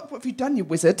what have you done, you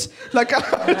wizard?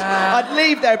 I'd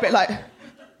leave there a bit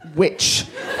which?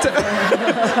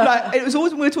 It was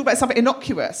always when we were talking about something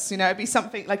innocuous, it'd be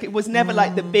something it was never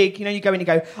the big, you go in and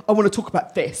go, I want to talk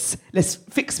about this, let's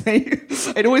fix me.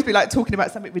 It'd always be talking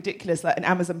about something ridiculous, like an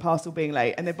Amazon parcel being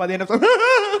late, and then by the end of the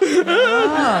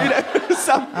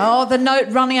note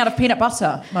running out of peanut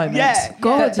butter moment. Yeah.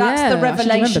 God, that's the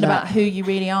revelation about who you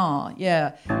really are.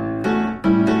 Yeah.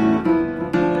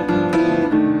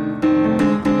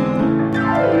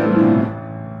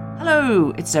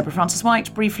 Hello, it's Deborah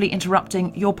Frances-White, briefly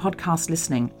interrupting your podcast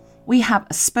listening. We have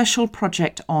a special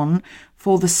project on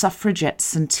for the Suffragette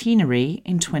Centenary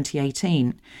in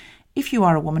 2018. If you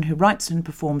are a woman who writes and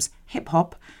performs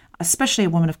hip-hop, especially a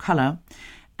woman of colour,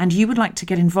 and you would like to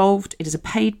get involved, it is a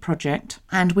paid project,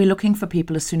 and we're looking for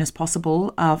people as soon as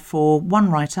possible for one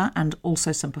writer and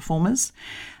also some performers.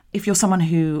 If you're someone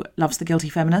who loves The Guilty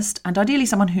Feminist, and ideally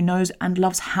someone who knows and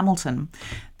loves Hamilton,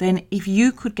 then if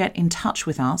you could get in touch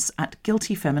with us at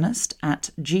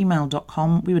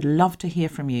guiltyfeminist@gmail.com, we would love to hear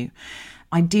from you.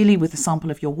 Ideally with a sample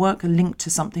of your work, a link to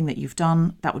something that you've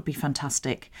done, that would be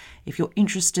fantastic. If you're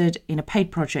interested in a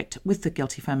paid project with The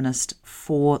Guilty Feminist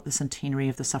for the centenary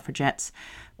of the suffragettes,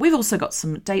 we've also got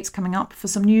some dates coming up for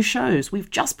some new shows. We've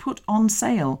just put on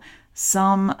sale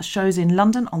some shows in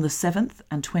London on the 7th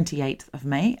and 28th of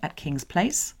May at King's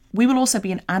Place. We will also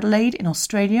be in Adelaide in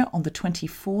Australia on the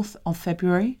 24th of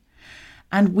February.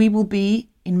 And we will be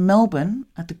in Melbourne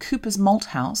at the Cooper's Malt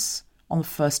House on the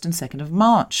 1st and 2nd of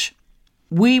March.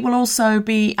 We will also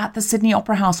be at the Sydney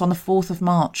Opera House on the 4th of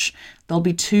March. There'll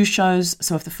be 2 shows,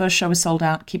 so if the first show is sold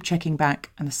out, keep checking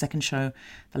back, and the second show,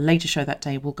 the later show that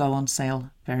day, will go on sale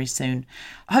very soon.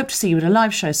 I hope to see you at a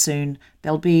live show soon.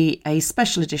 There'll be a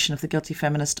special edition of The Guilty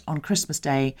Feminist on Christmas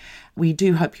Day. We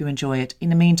do hope you enjoy it. In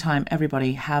the meantime,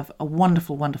 everybody have a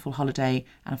wonderful, wonderful holiday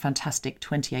and a fantastic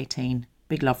 2018.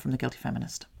 Big love from The Guilty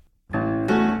Feminist.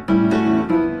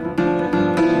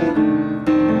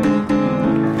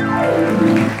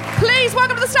 Please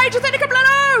welcome to the stage Athenica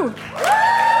Blano!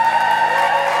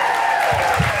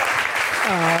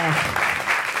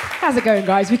 How's it going,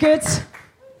 guys? We good?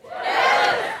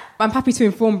 I'm happy to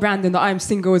inform Brandon that I am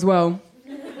single as well.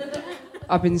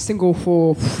 I've been single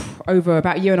for over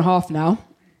about a year and a half now.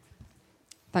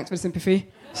 Thanks for the sympathy.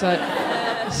 So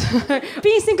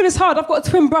being single is hard. I've got a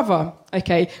twin brother,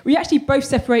 okay? We actually both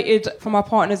separated from our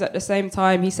partners at the same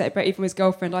time. He separated from his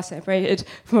girlfriend, I separated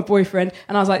from my boyfriend,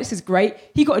 and I was like, this is great.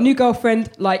 He got a new girlfriend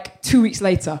like 2 weeks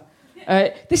later.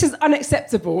 This is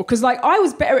unacceptable, because like I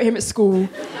was better at him at school,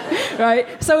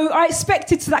 right? So I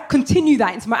expected to continue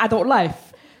that into my adult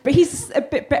life. But he's a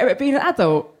bit better at being an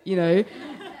adult, you know?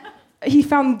 He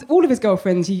found all of his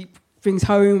girlfriends he brings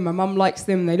home, my mum likes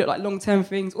them, they look like long-term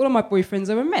things. All of my boyfriends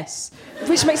are a mess,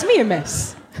 which makes me a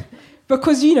mess.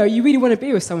 Because, you know, you really want to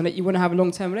be with someone that you want to have a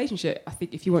long-term relationship. I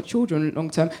think if you want children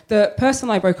long-term. The person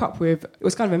I broke up with, it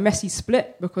was kind of a messy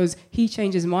split because he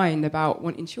changed his mind about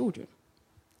wanting children.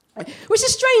 Which is a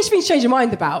strange thing to change your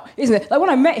mind about, isn't it? Like, when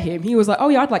I met him, he was like, oh,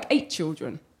 yeah, I'd like 8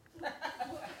 children.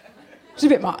 Which is a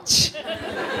bit much,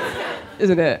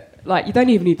 isn't it? Like, you don't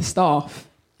even need the staff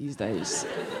these days.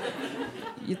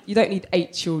 You don't need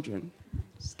 8 children.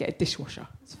 Just get a dishwasher.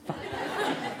 It's fine.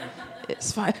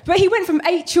 It's fine. But he went from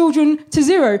 8 children to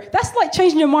 0. That's like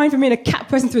changing your mind from being a cat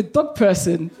person to a dog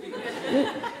person. You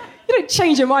don't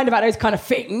change your mind about those kind of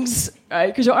things, right?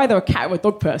 Because you're either a cat or a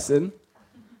dog person.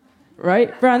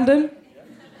 Right, Brandon?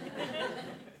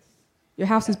 Your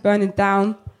house is burning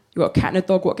down. You've got a cat and a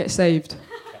dog. What gets saved?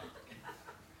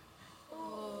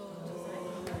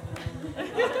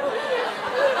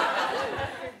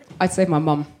 I'd save my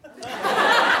mum.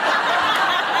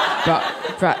 But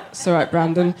it's all right,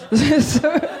 Brandon.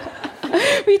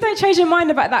 But you don't change your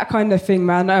mind about that kind of thing,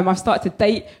 man. I've started to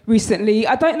date recently.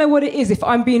 I don't know what it is, if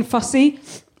I'm being fussy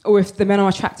or if the men I'm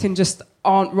attracting just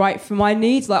aren't right for my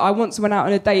needs. Like, I once went out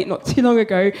on a date not too long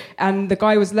ago and the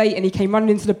guy was late and he came running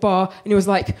into the bar and he was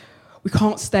like, we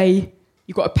can't stay,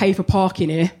 you've got to pay for parking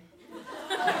here.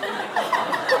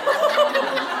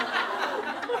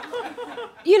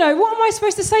 You know, what am I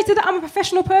supposed to say to that? I'm a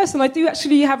professional person. I do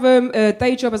actually have a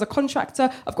day job as a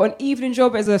contractor. I've got an evening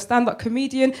job as a stand-up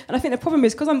comedian. And I think the problem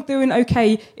is, because I'm doing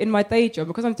okay in my day job,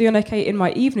 because I'm doing okay in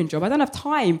my evening job, I don't have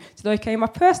time to do okay in my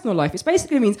personal life. It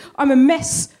basically means I'm a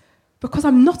mess because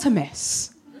I'm not a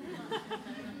mess.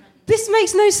 This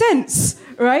makes no sense,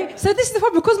 right? So this is the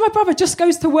problem. Because my brother just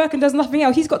goes to work and does nothing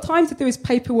else, he's got time to do his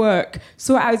paperwork,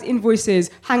 sort out his invoices,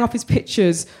 hang up his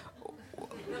pictures,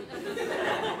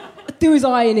 do his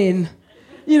ironing,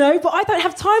 you know, but I don't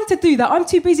have time to do that. I'm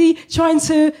too busy trying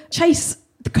to chase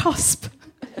the cusp,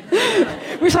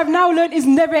 which I've now learned is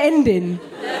never ending,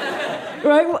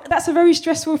 right? Well, that's a very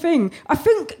stressful thing. I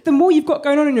think the more you've got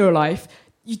going on in your life,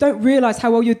 you don't realise how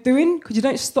well you're doing because you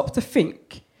don't stop to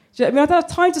think. Do you know what I mean? I don't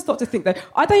have time to stop to think, though.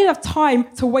 I don't even have time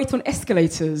to wait on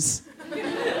escalators.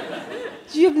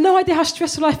 You have no idea how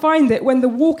stressful I find it when the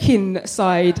walk-in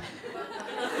side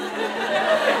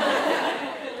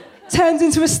turns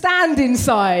into a stand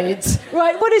inside,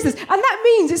 right? What is this? And that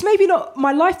means it's maybe not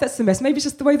my life that's a mess, maybe it's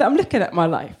just the way that I'm looking at my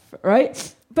life,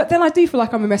 right? But then I do feel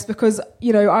like I'm a mess because,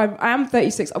 you know, I am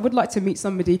 36, I would like to meet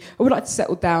somebody, I would like to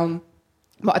settle down,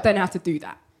 but I don't know how to do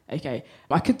that, okay?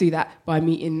 I could do that by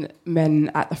meeting men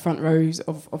at the front rows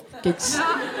of gigs.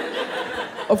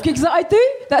 Of gigs that I do,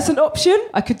 that's an option.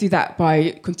 I could do that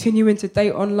by continuing to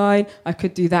date online. I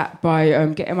could do that by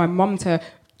getting my mum to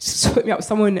put me up with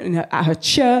someone at her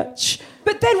church,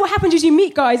 But then what happens is you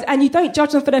meet guys and you don't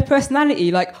judge them for their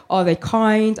personality. Like, are they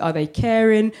kind? Are they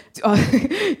caring?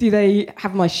 Do they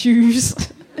have my shoes?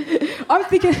 I'm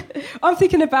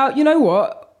thinking about, you know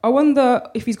what? I wonder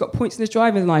if he's got points in his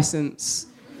driving licence.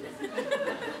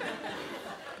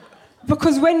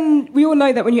 Because we all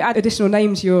know that when you add additional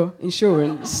names to your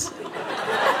insurance,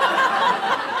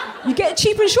 you get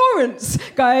cheap insurance,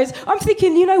 guys. I'm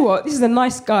thinking, you know what? This is a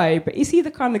nice guy, but is he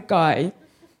the kind of guy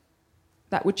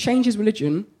that would change his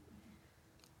religion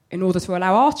in order to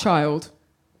allow our child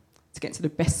to get into the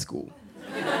best school?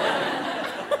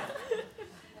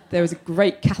 There is a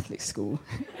great Catholic school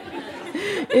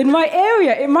in my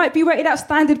area. It might be rated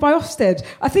outstanding by Ofsted.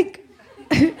 I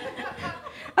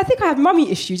think I have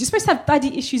mummy issues. You're supposed to have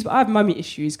daddy issues, but I have mummy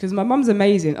issues because my mum's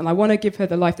amazing and I want to give her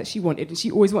the life that she wanted, and she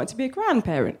always wanted to be a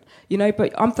grandparent, you know.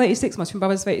 But I'm 36, my twin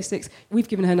brother's 36. We've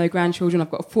given her no grandchildren.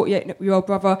 I've got a 48-year-old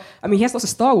brother. I mean, he has lots of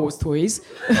Star Wars toys,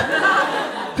 but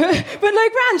no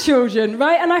grandchildren,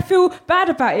 right? And I feel bad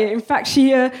about it. In fact,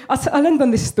 I'll end on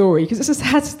this story because it's a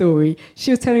sad story. She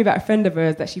was telling me about a friend of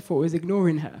hers that she thought was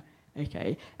ignoring her.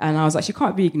 Okay, and I was like, she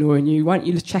can't be ignoring you. Why don't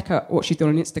you just check out what she's done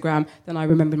on Instagram? Then I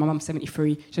remembered my mum's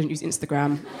 73. She doesn't use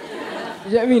Instagram.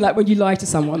 You know what I mean? Like when you lie to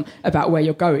someone about where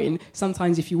you're going,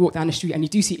 sometimes if you walk down the street and you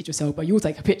do see it yourself, but you'll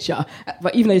take a picture.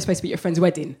 But even though you're supposed to be at your friend's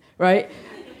wedding, right?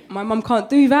 My mum can't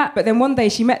do that. But then one day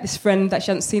she met this friend that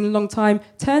she hadn't seen in a long time.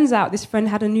 Turns out this friend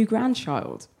had a new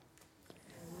grandchild.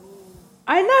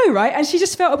 I know, right? And she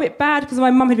just felt a bit bad because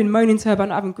my mum had been moaning to her about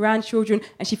not having grandchildren,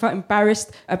 and she felt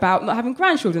embarrassed about not having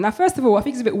grandchildren. Now, first of all, I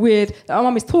think it's a bit weird that my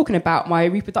mum is talking about my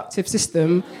reproductive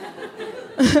system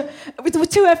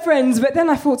to her friends, but then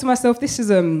I thought to myself, this is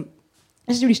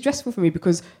really stressful for me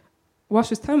because while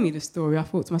she was telling me this story, I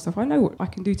thought to myself, I know what I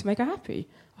can do to make her happy.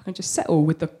 I can just settle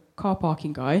with the car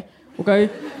parking guy. We'll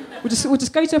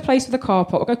just go to a place with a car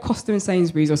park. We'll go Costa and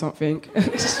Sainsbury's or something.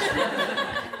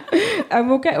 And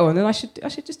we'll get on, and I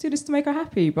should just do this to make her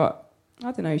happy, but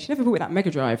I don't know, she never bought me that Mega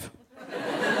Drive.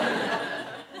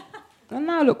 And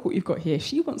now look what you've got here.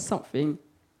 She wants something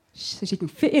so she can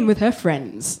fit in with her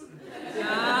friends.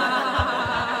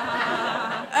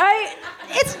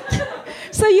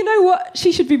 So you know what?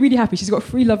 She should be really happy. She's got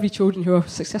 3 lovely children who are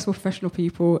successful professional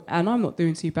people, and I'm not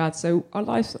doing too bad, so our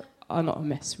lives are not a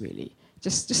mess, really.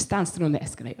 Just stand still on the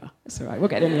escalator. It's all right, we'll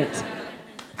get in the end.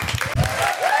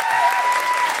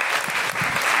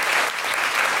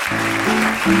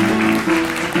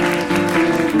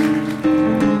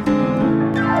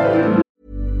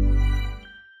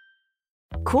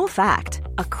 Cool fact,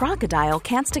 a crocodile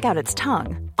can't stick out its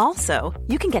tongue. Also,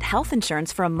 you can get health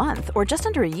insurance for a month or just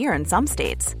under a year in some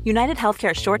states. United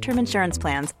Healthcare short-term insurance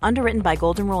plans, underwritten by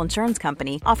Golden Rule Insurance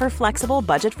Company, offer flexible,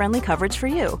 budget-friendly coverage for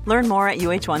you. Learn more at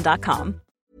uh1.com.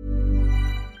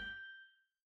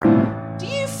 Do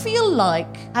you feel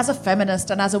like, as a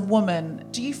feminist and as a woman,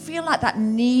 do you feel like that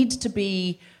need to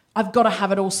be, I've got to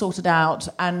have it all sorted out?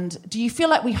 And do you feel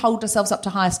like we hold ourselves up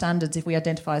to higher standards if we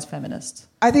identify as feminists?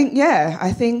 I think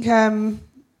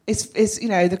it's you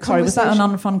know, the conversation... Sorry, was that an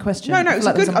unfun question? No, it's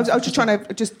good. I was just trying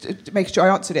to make sure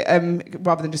I answered it,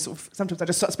 rather than just sort of... Sometimes I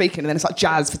just start speaking and then it's like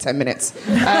jazz for 10 minutes.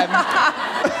 And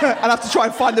I have to try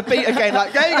and find the beat again,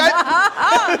 like, there you go.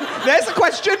 There's a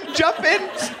question, jump in.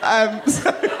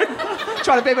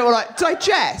 Trying to be a bit more like,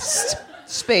 digest,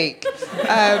 speak.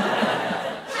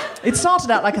 It started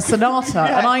out like a sonata,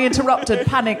 and I interrupted,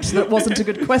 panicked that wasn't a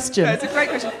good question. No, it's a great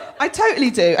question. I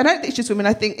totally do. I don't think it's just women.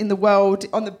 I think in the world,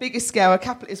 on the biggest scale, a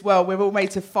capitalist world, we're all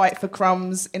made to fight for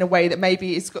crumbs in a way that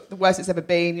maybe it's got the worst it's ever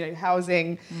been, you know,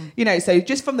 housing, you know, so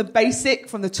just from the basic,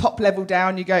 from the top level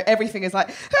down, you go, everything is like,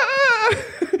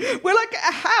 will I get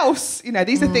a house? You know,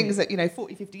 these are things that, you know,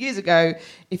 40, 50 years ago,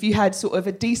 if you had sort of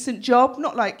a decent job,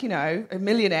 not like, you know, a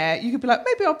millionaire, you could be like,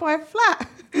 maybe I'll buy a flat,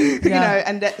 you know,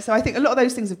 and so I think a lot of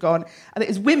those things have gone. I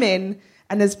think as women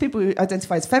and as people who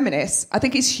identify as feminists, I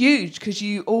think it's huge because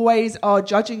you always are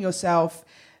judging yourself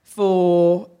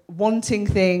for wanting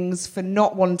things, for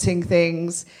not wanting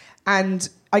things. And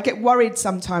I get worried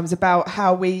sometimes about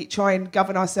how we try and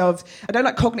govern ourselves. I don't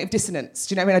like cognitive dissonance.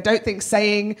 Do you know what I mean? I don't think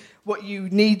saying what you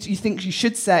think you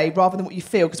should say rather than what you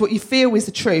feel, because what you feel is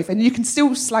the truth. And you can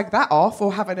still slag that off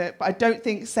or having it, but I don't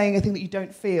think saying anything that you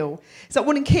don't feel. It's like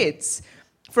wanting kids.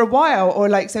 For a while, or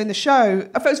like, so in the show,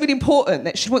 I felt it was really important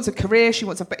that she wants a career,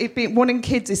 but wanting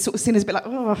kids is sort of seen as a bit like,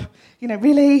 oh, you know,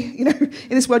 really? You know, in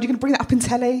this world, you're going to bring that up in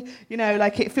telly? You know,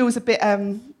 like it feels a bit...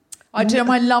 I do.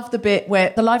 I love the bit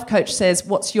where the life coach says,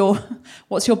 what's your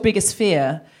biggest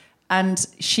fear? And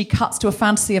she cuts to a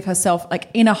fantasy of herself like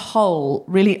in a hole,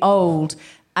 really old,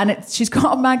 And she's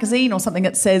got a magazine or something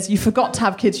that says, "You forgot to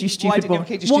have kids, you stupid woman.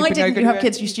 Why didn't you have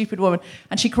kids, you stupid woman?"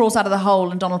 And she crawls out of the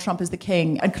hole and Donald Trump is the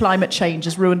king and climate change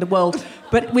has ruined the world.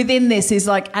 But within this is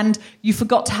like, and you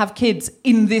forgot to have kids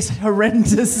in this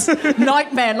horrendous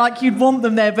nightmare, like you'd want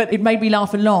them there. But it made me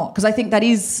laugh a lot because I think that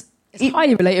is... It's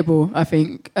highly relatable, I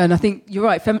think. And I think you're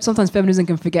right. Sometimes feminism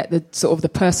can forget the sort of the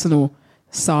personal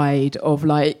side of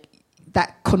like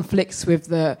that conflicts with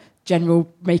the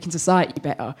general making society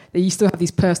better. You still have these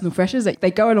personal pressures.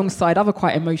 They go alongside other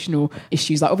quite emotional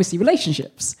issues, like obviously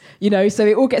relationships, so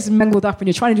it all gets mangled up and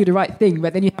you're trying to do the right thing,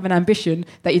 but then you have an ambition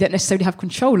that you don't necessarily have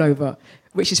control over,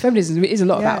 which is feminism. It is a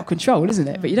lot about control, isn't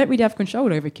it? But you don't really have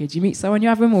control over kids. You meet someone, you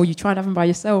have them, or you try and have them by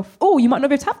yourself. Or you might not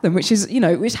be able to have them, which is,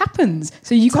 which happens.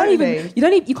 So you can't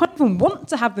even want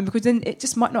to have them because then it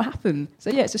just might not happen. So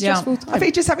yeah, it's a stressful time. I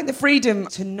think just having the freedom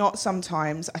to not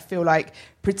sometimes, I feel like,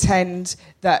 pretend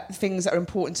that things that are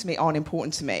important to me aren't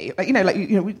important to me. Like,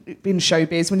 in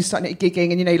showbiz, when you're starting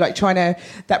gigging and, like trying to,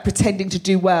 that pretending to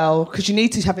do well, because you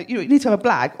need to have you need to have a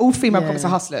blag. All female comics are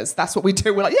hustlers. That's what we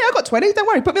do. We're like, I got 20, don't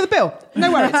worry, put me on the bill.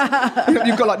 No worries.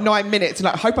 You've got like 9 minutes and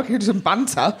hope I can do some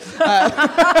banter.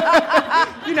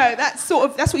 That's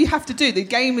what you have to do. The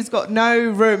game has got no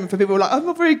room for people who are like, I'm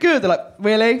not very good. They're like,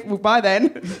 really? Well, bye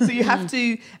then. So you have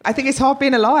to, I think it's hard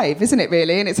being alive, isn't it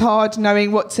really? And it's hard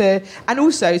knowing what to, and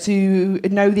also to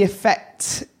know the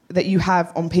effect that you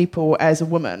have on people as a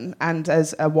woman and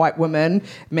as a white woman,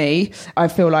 me. I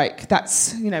feel like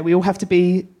that's, we all have to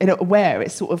be aware.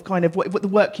 It's sort of kind of what the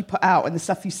work you put out and the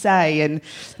stuff you say. And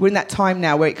we're in that time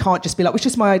now where it can't just be like, it's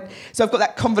just my... So I've got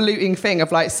that convoluting thing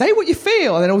of like, say what you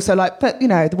feel. And then also like, but,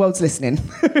 the world's listening.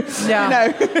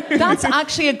 Yeah. That's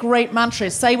actually a great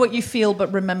mantra. Say what you feel,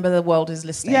 but remember the world is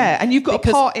listening. Yeah, and you've got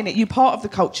a part in it. You're part of the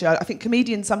culture. I think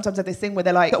comedians sometimes have this thing where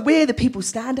they're like, but we're the people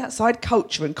stand outside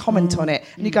culture and comment on it.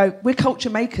 And you go, we're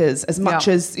culture makers as much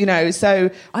as,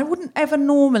 so... I wouldn't ever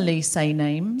normally say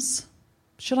names.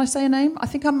 Should I say a name? I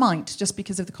think I might, just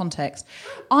because of the context.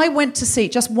 I went to see...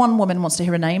 Just one woman wants to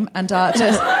hear a name, and it's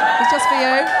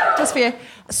just for you.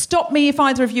 Stop me if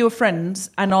either of you are friends,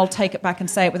 and I'll take it back and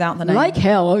say it without the name. Like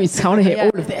hell, I want to hear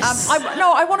all of this.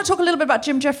 I want to talk a little bit about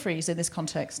Jim Jeffries in this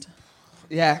context.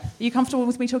 Yeah. Are you comfortable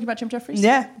with me talking about Jim Jeffries?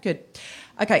 Yeah. Good.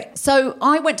 Okay, so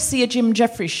I went to see a Jim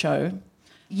Jeffries show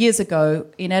years ago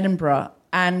in Edinburgh,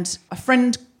 and a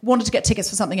friend wanted to get tickets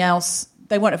for something else.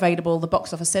 They weren't available. The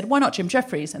box office said, why not Jim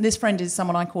Jeffries? And this friend is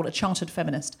someone I call a chartered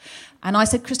feminist. And I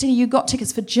said, Christina, you got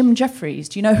tickets for Jim Jeffries.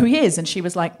 Do you know who he is? And she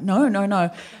was like, no.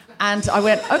 And I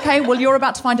went, okay, well, you're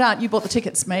about to find out. You bought the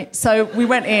tickets, mate. So we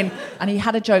went in, and he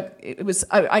had a joke. It was,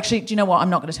 actually, do you know what? I'm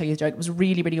not going to tell you the joke. It was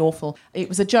really, really awful. It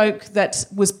was a joke that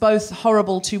was both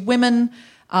horrible to women,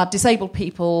 disabled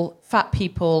people, fat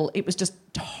people. It was just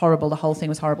horrible. The whole thing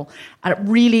was horrible. And it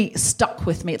really stuck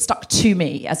with me. It stuck to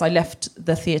me as I left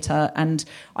the theatre, and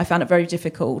I found it very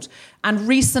difficult. And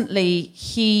recently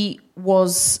he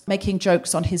was making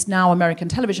jokes on his now American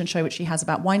television show, which he has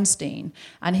about Weinstein.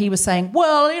 And he was saying,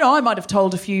 well, I might have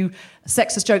told a few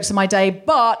sexist jokes in my day,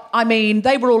 but,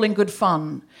 they were all in good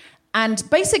fun. And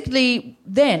basically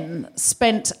then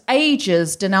spent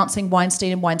ages denouncing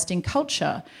Weinstein and Weinstein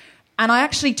culture. And I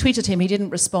actually tweeted him. He didn't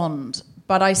respond.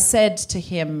 But I said to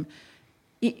him,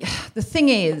 the thing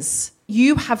is,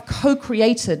 you have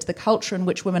co-created the culture in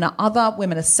which women are other,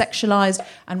 women are sexualized,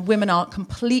 and women are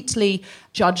completely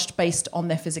judged based on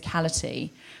their physicality.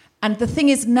 And the thing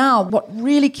is now, what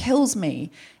really kills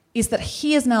me is that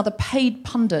he is now the paid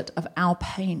pundit of our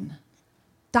pain.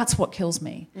 That's what kills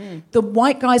me. The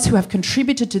white guys who have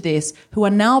contributed to this, who are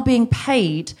now being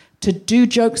paid to do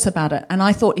jokes about it. And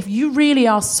I thought, if you really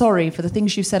are sorry for the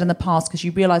things you said in the past because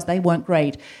you realise they weren't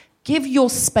great, give your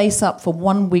space up for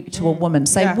 1 week to a woman.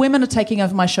 Say, women are taking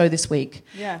over my show this week.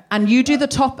 Yeah. And you do the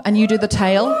top and you do the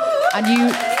tail. And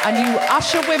you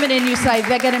usher women in, you say,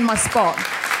 they're getting my spot.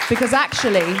 Because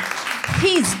actually,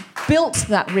 he's built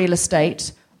that real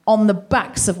estate on the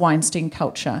backs of Weinstein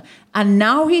culture. And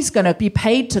now he's going to be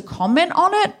paid to comment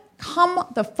on it? Come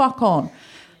the fuck on.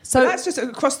 So that's just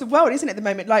across the world, isn't it, at the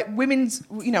moment? Like, women's,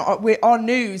 our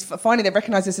news, finally they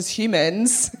recognise us as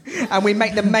humans and we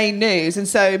make the main news. And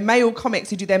so male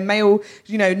comics who do their male,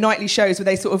 nightly shows where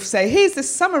they sort of say, here's the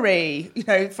summary,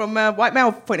 from a white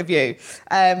male point of view.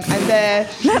 And they're...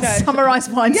 Let's summarise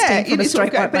Weinstein from a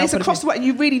straight white male point of view. But it's across the world, and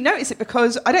you really notice it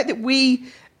because I don't think we...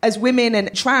 as women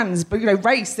and trans, but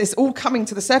race, this all coming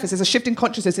to the surface. There's a shift in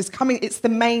consciousness. It's the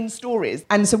main stories.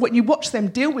 And so when you watch them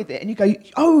deal with it and you go,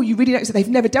 oh, you really notice that they've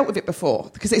never dealt with it before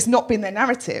because it's not been their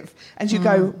narrative. And you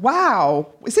go,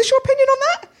 wow, is this your opinion on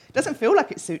that? doesn't feel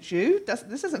like it suits you.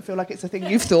 This doesn't feel like it's a thing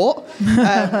you've thought.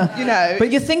 You know.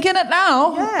 But you're thinking it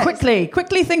now. Yes.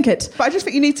 Quickly think it. But I just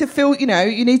think you need to feel, you know,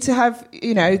 you need to have,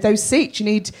 you know, those seats. You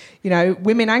need, you know,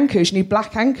 women anchors. You need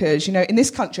black anchors. You know, in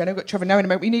this country, I know we've got Trevor Noah in a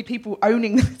moment, we need people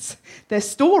owning their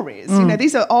stories. You know,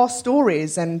 these are our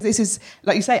stories, and this is,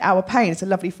 like you say, our pain. It's a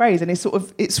lovely phrase, and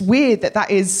it's weird that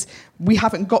is, we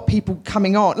haven't got people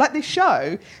coming on like this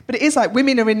show, but it is like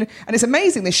women are in, and it's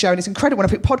amazing, this show, and it's incredible. And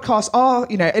I think podcasts are,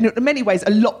 you know, in many ways,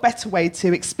 a lot better way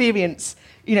to experience,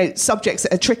 you know, subjects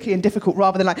that are tricky and difficult,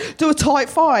 rather than like do a type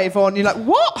 5 on. You're like,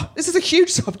 what? This is a huge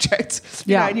subject.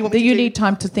 You know, and you need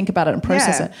time to think about it and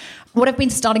process it. What I've been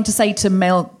starting to say to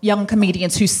male young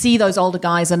comedians who see those older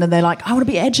guys and then they're like, I want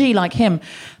to be edgy like him.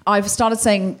 I've started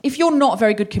saying, if you're not a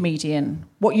very good comedian,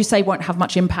 what you say won't have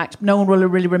much impact. No one will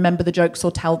really remember the jokes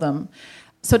or tell them.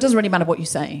 So it doesn't really matter what you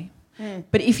say.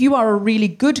 But if you are a really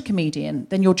good comedian,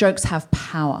 then your jokes have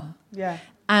power. Yeah.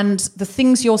 And the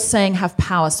things you're saying have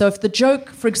power. So if the joke,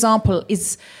 for example,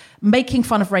 is making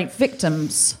fun of rape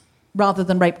victims rather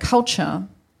than rape culture,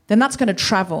 then that's going to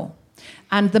travel.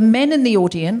 And the men in the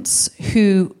audience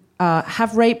who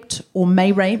have raped or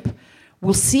may rape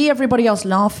will see everybody else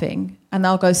laughing and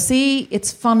they'll go, see,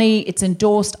 it's funny, it's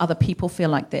endorsed, other people feel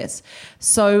like this.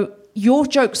 So your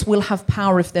jokes will have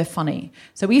power if they're funny.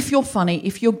 So if you're funny,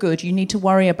 if you're good, you need to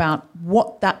worry about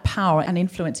what that power and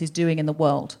influence is doing in the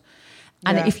world.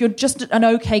 And if you're just an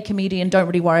okay comedian, don't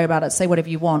really worry about it. Say whatever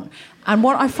you want. And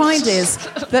what I find is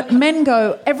that men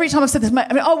go, every time I've said this,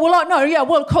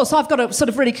 of course, I've got to sort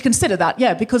of really consider that,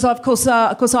 because of course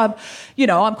I'm, you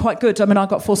know, I'm quite good. I mean, I've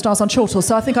got 4 stars on Chortle,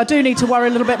 so I think I do need to worry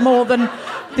a little bit more than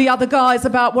the other guys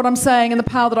about what I'm saying and the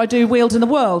power that I do wield in the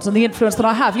world and the influence that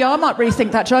I have. Yeah, I might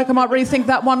rethink that joke. I might rethink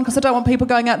that one because I don't want people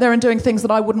going out there and doing things that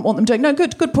I wouldn't want them doing. No,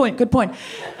 good point.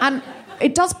 And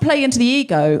it does play into the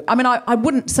ego. I mean, I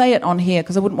wouldn't say it on here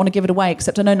because I wouldn't want to give it away,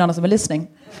 except I know none of them are listening.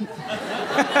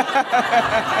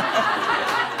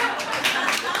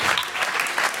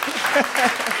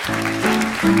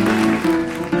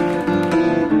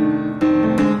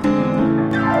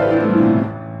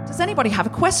 Does anybody have a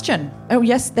question? Oh,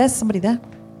 yes, there's somebody there.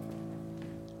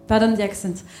 Pardon the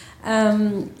accent. I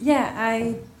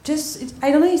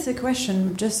don't know if it's a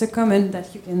question, just a comment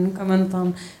that you can comment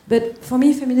on. But for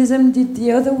me, feminism did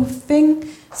the other thing.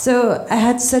 So I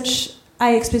had such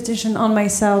high expectation on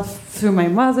myself through my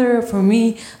mother, for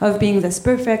me, of being this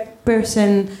perfect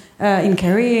person in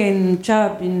career, in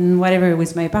job, in whatever,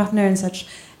 with my partner and such.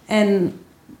 And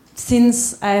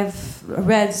since I've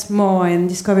read more and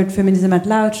discovered feminism at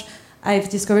large, I've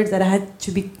discovered that I had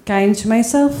to be kind to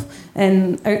myself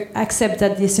and accept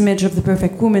that this image of the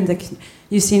perfect woman that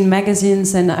you see in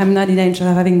magazines, and I'm not in danger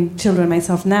of having children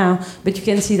myself now, but you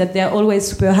can see that they're always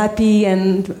super happy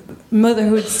and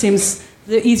motherhood seems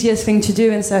the easiest thing to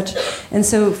do and such. And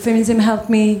so feminism helped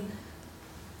me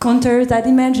counter that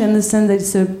image and understand that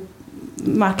it's a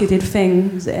marketed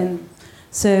thing. And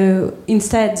so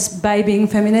instead, by being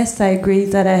feminist, I agree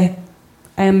that I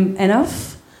am enough.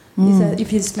 If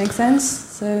this makes sense.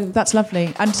 So that's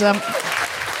lovely. And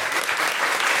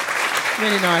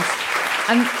really nice.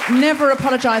 And never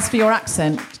apologise for your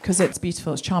accent, because it's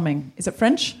beautiful, it's charming. Is it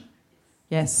French?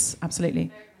 Yes, absolutely.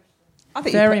 I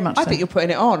think I think you're putting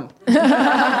it on.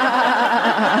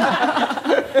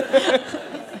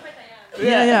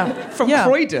 From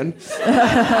Croydon.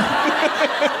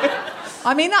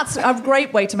 I mean, that's a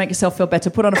great way to make yourself feel better.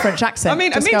 Put on a French accent. I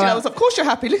mean, immediately I was, of course you're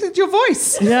happy. Listen to your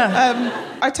voice.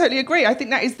 Yeah. I totally agree. I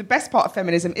think that is the best part of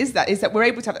feminism, is that we're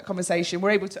able to have that conversation. We're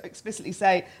able to explicitly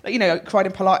say, like, you know, cried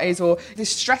in Pilates, or the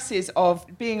stresses of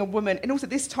being a woman. And also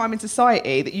this time in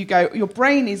society that you go, your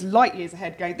brain is light years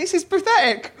ahead going, this is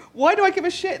pathetic. Why do I give a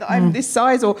shit that I'm this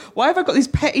size? Or why have I got these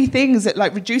petty things that,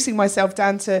 like, reducing myself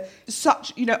down to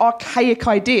such, you know, archaic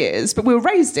ideas, but we were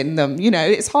raised in them, you know.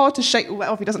 It's hard to shake all that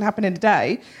off. It doesn't happen in a day.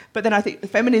 But then I think the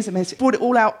feminism has brought it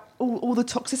all out, all the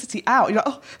toxicity out. You're like,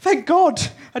 oh, thank God,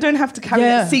 I don't have to carry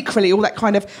that secretly, all that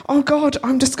kind of, oh God,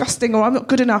 I'm disgusting, or I'm not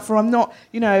good enough, or I'm not,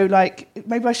 you know, like,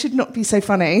 maybe I should not be so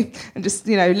funny and just,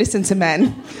 you know, listen to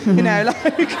men, you know,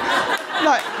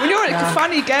 like when you're a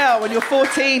funny girl when you're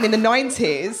 14 in the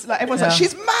 90s, like everyone's like,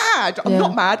 she's mad. I'm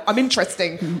not mad. I'm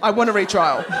interesting. I want a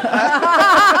retrial.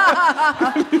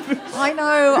 I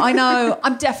know.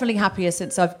 I'm definitely happier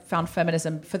since I've found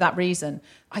feminism for that reason.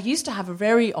 I used to have a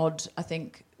very odd, I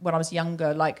think, when I was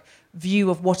younger, like, view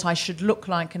of what I should look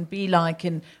like and be like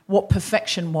and what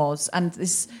perfection was, and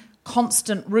this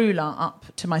constant ruler up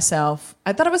to myself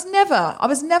that I was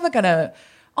never going to...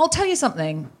 I'll tell you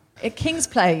something. At King's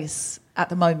Place at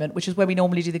the moment, which is where we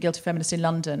normally do the Guilty Feminist in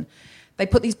London, they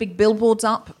put these big billboards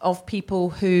up of people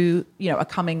who, you know, are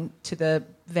coming to the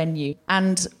venue.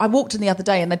 And I walked in the other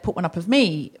day and they'd put one up of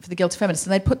me for the Guilty Feminist,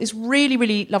 and they'd put this really,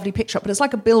 really lovely picture up, but it's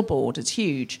like a billboard, it's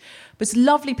huge. But it's a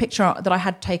lovely picture that I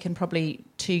had taken probably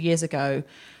 2 years ago.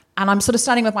 And I'm sort of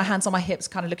standing with my hands on my hips,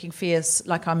 kind of looking fierce,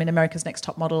 like I'm in America's Next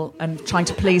Top Model and trying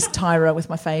to please Tyra with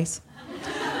my face.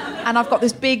 And I've got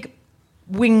this big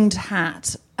winged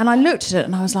hat. And I looked at it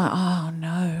and I was like, oh,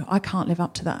 no, I can't live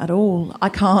up to that at all. I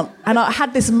can't. And I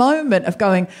had this moment of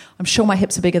going, I'm sure my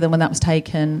hips are bigger than when that was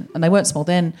taken. And they weren't small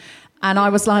then. And I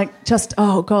was like, just,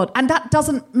 oh, God. And that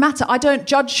doesn't matter. I don't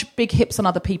judge big hips on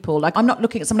other people. Like, I'm not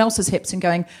looking at someone else's hips and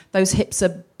going, those hips are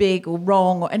big or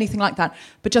wrong or anything like that.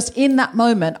 But just in that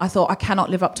moment, I thought, I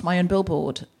cannot live up to my own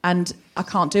billboard. And I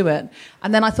can't do it.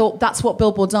 And then I thought, that's what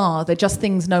billboards are. They're just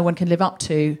things no one can live up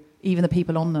to, even the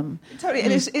people on them. Totally,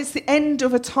 and it's the end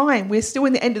of a time. We're still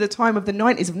in the end of the time of the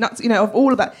 90s, of nuts, of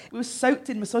all of that. We were soaked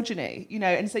in misogyny,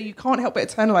 and so you can't help but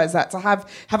internalise that, to have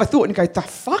a thought and go, the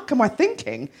fuck am I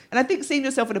thinking? And I think seeing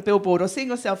yourself on a billboard or seeing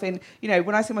yourself in,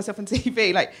 when I see myself on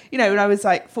TV, like, when I was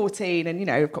like 14 and,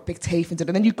 I've got big teeth and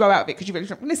then you grow out of it because you really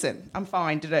like, listen, I'm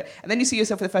fine. And then you see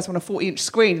yourself for the first one on a 40-inch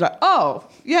screen, you're like, oh,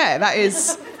 yeah, that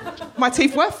is, my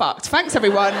teeth were fucked. Thanks,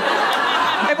 everyone.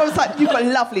 Everyone's like, you've got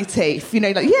lovely teeth.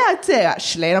 Like, yeah, I do,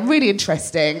 actually, and I'm really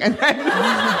interesting. And then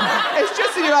it's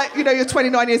just, you're like, you're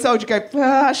 29 years old, you go,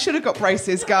 I should have got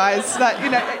braces, guys.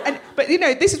 Like, but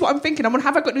this is what I'm thinking.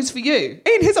 Have I got news for you?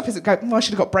 In his office, go, I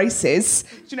should have got braces. Do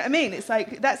you know what I mean? It's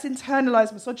like, that's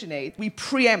internalised misogyny. We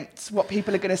preempt what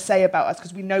people are going to say about us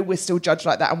because we know we're still judged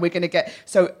like that, and we're going to get...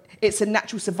 So it's a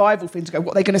natural survival thing to go,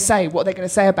 what are they going to say? What are they going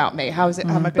to say about me? How am I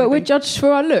going to But we're judged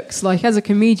for our looks. Like, as a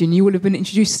comedian, you would have been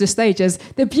introduced to the stage as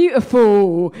the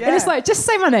beautiful. Yeah. And it's like, just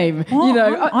say my name. What?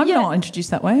 I'm not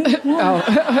introduced that way.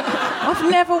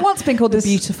 I've never once been called the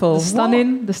beautiful.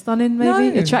 The stunning,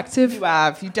 maybe? No. Attractive? You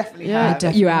have. You definitely have.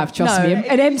 You have, trust me.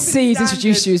 An MC's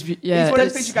introduced you as... Yeah, it's one of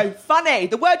those things you go, funny.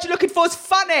 The word you're looking for is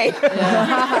funny.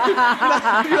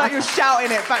 Yeah. you're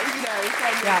shouting it back,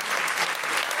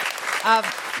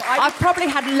 I've probably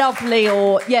had lovely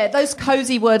those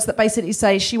cosy words that basically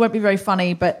say she won't be very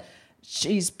funny, but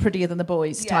she's prettier than the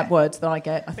boys type words that I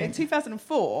get, I think. In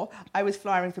 2004, I was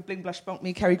flying for Bling Blush Bonk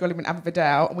Me, Kerry Gollum and Abba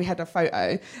Vidal, and we had a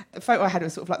photo. The photo I had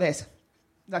was sort of like this.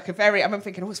 Like I remember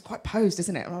thinking, it's quite posed,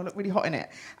 isn't it? And I look really hot in it.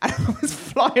 And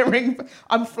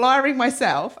I'm flying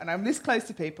myself, and I'm this close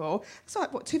to people. It's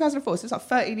like, 2004? So it's like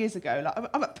 13 years ago. Like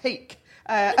I'm at peak.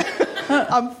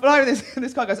 I'm flying this, and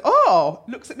this guy goes,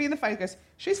 looks at me in the face and goes,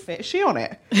 she's fit, is she on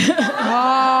it? And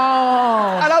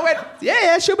I went,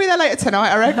 yeah, she'll be there later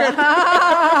tonight, I reckon.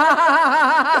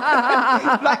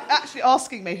 Like, actually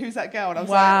asking me, who's that girl? And I was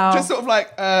like, just sort of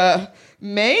like,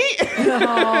 me?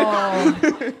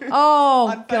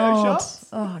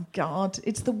 God.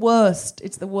 It's the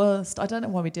worst. I don't know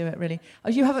why we do it, really.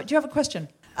 Do you have a question?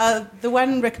 The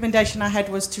one recommendation I had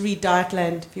was to read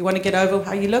Dietland, if you want to get over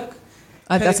how you look.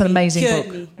 That's an amazing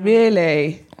book.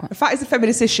 Really? In fact, it's a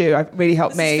feminist issue. It really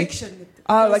helped me. Fiction.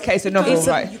 Oh, okay, so novel,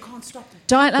 right. You can't stop it.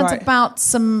 Dietland's about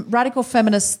some radical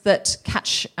feminists that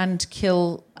catch and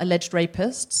kill alleged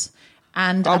rapists.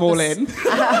 And I'm all in.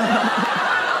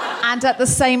 And at the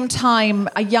same time,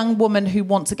 a young woman who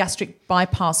wants a gastric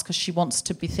bypass because she wants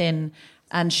to be thin,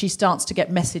 and she starts to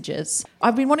get messages.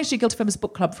 I've been wanting to do Guilty Feminist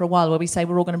Book Club for a while, where we say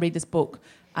we're all going to read this book,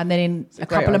 and then in a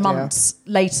couple of months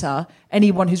later,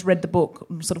 anyone who's read the book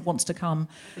sort of wants to come.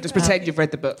 Just pretend you've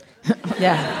read the book.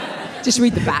 Yeah. Just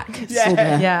read the back.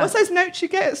 Yeah. What's those notes you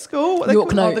get at school? What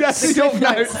York notes. York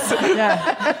notes.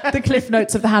 Yeah. The Cliff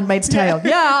Notes of The Handmaid's Tale.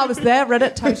 Yeah, I was there, read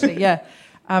it, totally, yeah.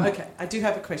 Okay, I do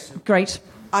have a question. Great.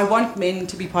 I want men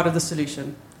to be part of the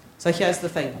solution. So here's the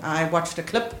thing. I watched a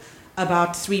clip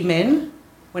about 3 men.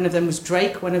 One of them was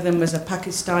Drake, one of them was a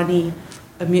Pakistani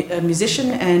a musician,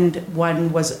 and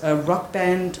one was a rock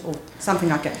band or something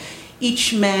like that.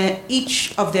 Each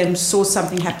of them saw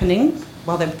something happening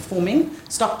while they were performing,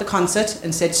 stopped the concert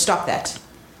and said, stop that.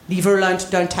 Leave her alone,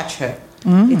 don't touch her.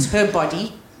 It's her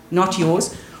body, not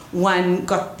yours. One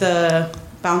got the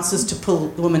bouncers to pull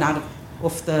the woman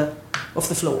off the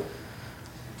floor.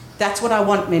 That's what I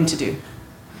want men to do.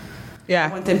 Yeah. I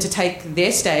want them to take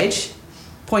their stage,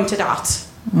 point it out.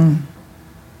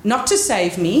 Not to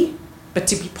save me, but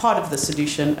to be part of the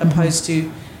solution, opposed to,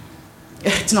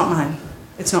 it's not mine.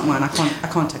 It's not mine. I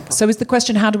can't take part. So is the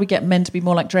question, how do we get men to be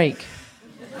more like Drake?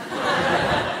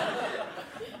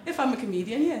 If I'm a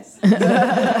comedian, yes.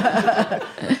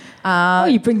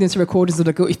 You bring them to recorders of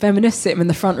the Guilty Feminists, sit them in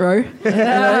the front row.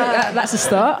 That's a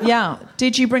start. Yeah.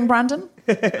 Did you bring Brandon?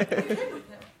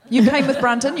 You came with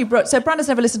Brandon. So Brandon's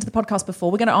never listened to the podcast before.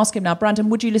 We're going to ask him now. Brandon,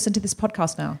 would you listen to this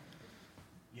podcast now?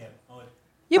 Yeah, I would.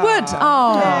 You would?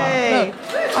 Oh, yay.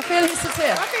 look, I feel he's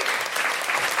sincere.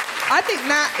 I think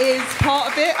that is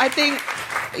part of it. I think,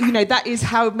 you know, that is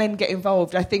how men get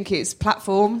involved. I think it's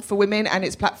platform for women, and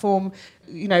it's platform,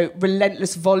 you know,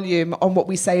 relentless volume on what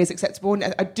we say is acceptable.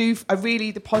 And I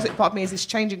really, the positive part of me is this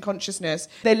change in consciousness.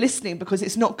 They're listening because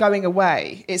it's not going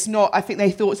away. It's not, I think they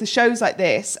thought, it's the shows like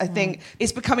this, I think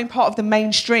it's becoming part of the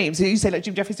mainstream. So you say, like,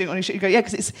 Jim Jeffries doing it on his show, you go, yeah,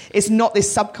 because it's not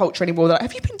this subculture anymore. They're like,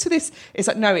 have you been to this? It's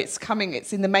like, no, it's coming,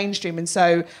 it's in the mainstream. And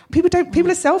so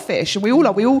people are selfish, and we all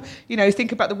are. We all, you know,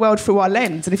 think about the world through our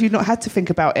lens. And if you've not had to think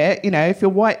about it, you know, if you're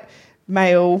white,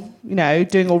 male, you know,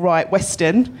 doing all right,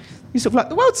 Western, you're sort of like,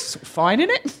 the world's sort of fine,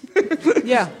 isn't it?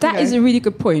 Yeah, that is a really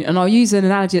good point. And I'll use an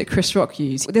analogy that Chris Rock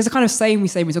used. There's a kind of saying we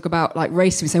say when we talk about like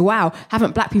race, we say, wow,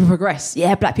 haven't black people progressed?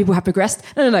 Yeah, black people have progressed.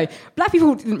 No. Black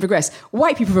people didn't progress.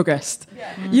 White people progressed.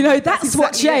 Yeah. You know, that's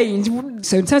what changed.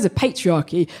 So in terms of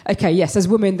patriarchy, okay, yes, as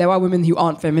women, there are women who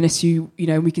aren't feminists who, you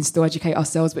know, we can still educate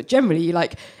ourselves. But generally,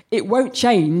 like, it won't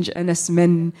change unless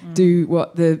men do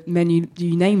what the men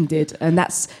you named did. And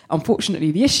that's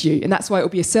unfortunately the issue. And that's why it'll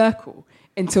be a circle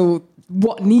until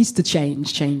what needs to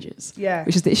changes,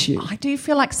 which is the issue. I do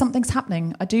feel like something's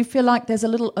happening. I do feel like there's a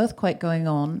little earthquake going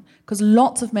on, because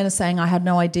lots of men are saying, I had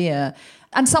no idea.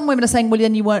 And some women are saying, well,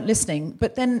 then you weren't listening.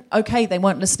 But then, okay, they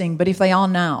weren't listening. But if they are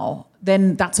now,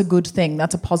 then that's a good thing.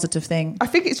 That's a positive thing. I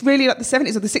think it's really like the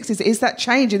 70s or the 60s. It is that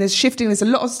change, and there's shifting. There's a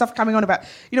lot of stuff coming on about,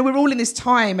 you know, we're all in this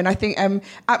time. And I think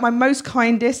at my most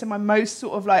kindest and my most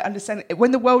sort of like understanding,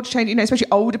 when the world's changing, you know, especially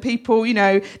older people, you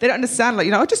know, they don't understand, like,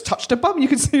 you know, I just touched a bum. You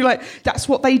can see, like, that's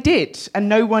what they did. And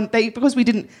no one, because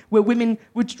women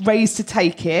were raised to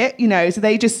take it, you know, so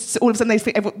they just, all of a sudden they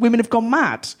think women have gone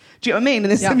mad. Do you know what I mean?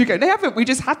 And then you go, they haven't. We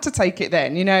just had to take it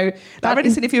then, you know. I read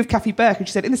this interview with Kathy Burke, and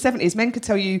she said, in the 70s, men could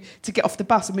tell you to get off the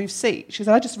bus and move seats. She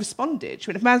said, I just responded. She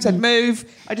went, if a man said move,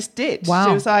 I just did. Wow.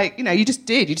 She was like, you know, you just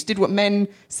did. You just did what men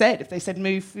said. If they said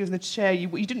move, you was in the chair, you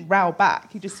didn't row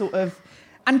back. You just sort of...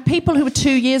 And people who were 2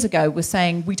 years ago were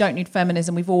saying, we don't need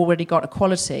feminism, we've already got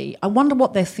equality. I wonder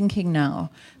what they're thinking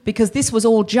now, because this was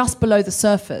all just below the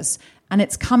surface. And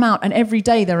it's come out, and every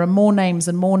day there are more names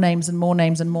and more names and more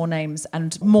names and more names,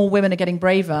 and more women are getting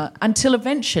braver, until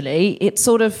eventually it's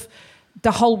sort of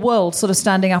the whole world sort of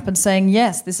standing up and saying,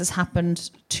 yes, this has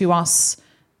happened to us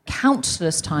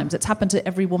countless times. It's happened to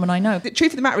every woman I know. The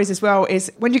truth of the matter is, as well, is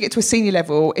when you get to a senior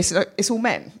level, it's all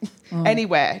men.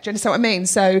 Anywhere. Do you understand what I mean?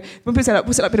 So when people say, like,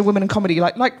 what's it like being a woman in comedy?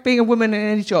 Like being a woman in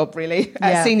any job, really,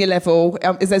 at senior level,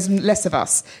 is there's less of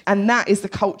us. And that is the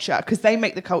culture, because they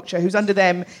make the culture. Who's under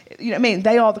them, you know what I mean?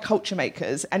 They are the culture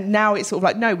makers. And now it's sort of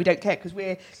like, no, we don't care, because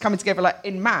we're coming together like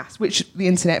in mass, which the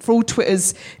internet, for all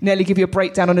Twitters nearly give you a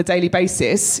breakdown on a daily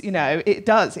basis, you know, it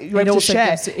does. You're able to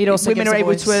share. Women are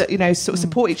able to, you know, sort of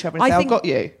support each other and say, I've got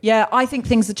you. Yeah, I think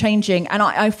things are changing, and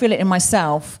I feel it in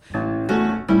myself.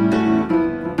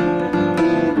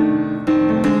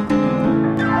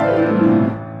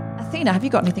 Athena, have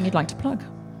you got anything you'd like to plug?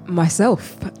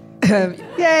 Myself.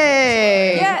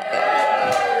 Yay! Yeah.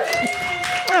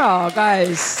 Oh,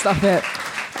 guys, stop it.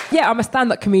 Yeah, I'm a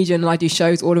stand-up comedian, and I do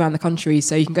shows all around the country.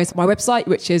 So you can go to my website,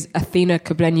 which is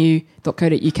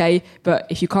athenakoblenyu.co.uk. But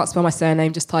if you can't spell my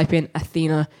surname, just type in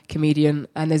Athena Comedian,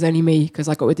 and there's only me, because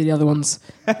I got rid of the other ones.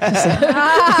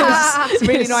 It's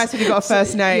really nice when you've got a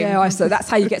first name. Yeah, so that's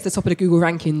how you get to the top of the Google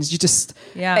rankings. You just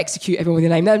execute everyone with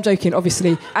your name. No, I'm joking,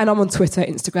 obviously. And I'm on Twitter,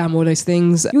 Instagram, all those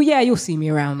things. You'll see me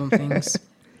around on things.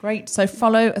 Great. So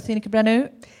follow Athena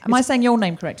Koblenyu. Am I saying your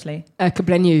name correctly?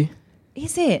 Koblenyu.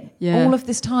 Is it? Yeah. All of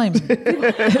this time?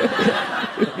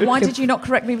 Why did you not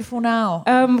correct me before now?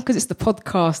 Because it's the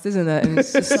podcast, isn't it? And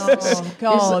it's just, oh,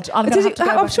 God.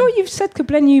 I'm sure you've said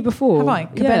Koblenyu before. Have I?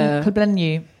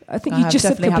 Koblenyu. I think you just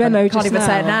said Kobleno just now. Can't even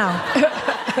say it now.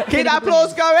 Keep that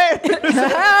applause going.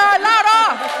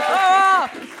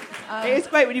 Louder! It is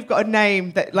great when you've got a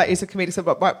name that like is a comedian. So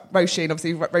Roisin,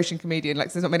 obviously Roisin comedian.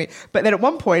 Like there's not many, but then at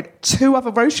one point 2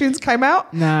 other Roisins came out,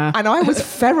 and I was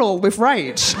feral with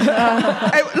rage.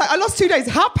 I lost 2 days.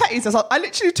 How petty is this? I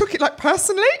literally took it like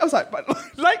personally. I was like, but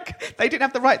like they didn't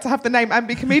have the right to have the name and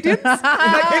be comedians. Like,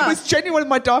 it was genuinely one of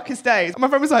my darkest days. My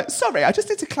friend was like, sorry, I just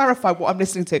need to clarify what I'm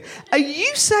listening to. Are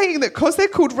you saying that because they're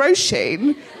called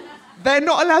Roisin, they're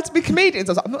not allowed to be comedians?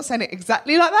 I was like, I'm not saying it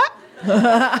exactly like that.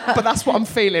 But that's what I'm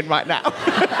feeling right now.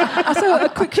 So a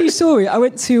quick true story. I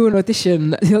went to an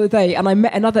audition the other day and I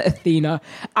met another Athena,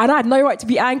 and I had no right to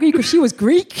be angry because she was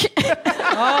Greek.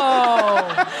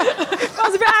 I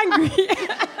was a bit angry.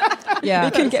 Yeah,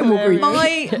 you couldn't get more Greek.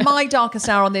 My darkest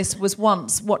hour on this was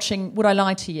once watching Would I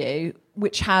Lie to You,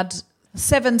 which had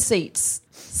 7 seats,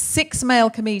 6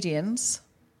 male comedians,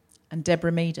 and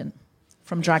Deborah Meaden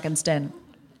from Dragon's Den.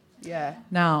 Yeah.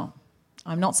 Now,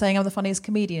 I'm not saying I'm the funniest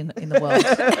comedian in the world,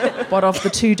 but of the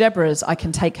two Deborahs, I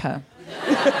can take her.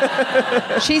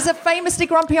 She's a famously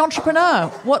grumpy entrepreneur.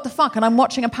 What the fuck? And I'm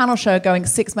watching a panel show going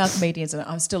 6 male comedians and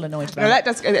I'm still annoyed about it.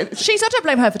 I don't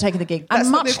blame her for taking the gig.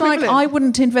 And much like I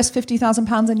wouldn't invest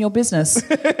 £50,000 in your business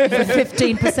for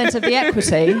 15% of the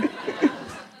equity.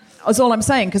 That's all I'm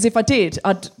saying, because if I did,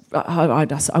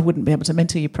 I wouldn't be able to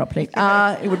mentor you properly.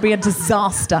 It would be a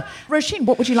disaster. Roisin,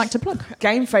 what would you like to plug?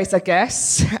 Game Face, I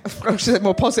guess. I'll say it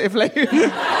more positively.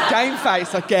 Game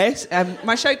Face, I guess.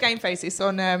 My show Game Face is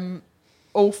on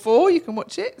All 4. You can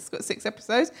watch it. It's got 6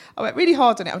 episodes. I went really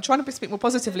hard on it. I'm trying to speak more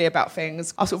positively about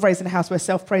things. I was sort of raised in a house where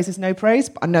self-praise is no praise,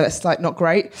 but I know that's like not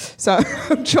great. So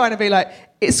I'm trying to be like,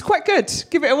 it's quite good.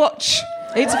 Give it a watch.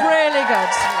 It's really good.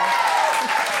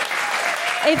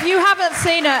 If you haven't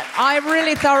seen it, I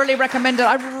really thoroughly recommend it.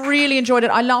 I really enjoyed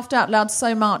it. I laughed out loud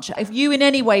so much. If you in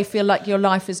any way feel like your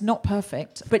life is not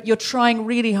perfect, but you're trying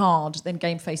really hard, then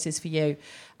Game Face is for you.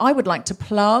 I would like to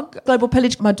plug Global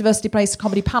Pillage, my diversity-based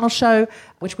comedy panel show,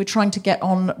 which we're trying to get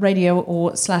on radio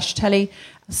or /telly.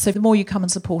 So the more you come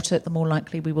and support it, the more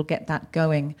likely we will get that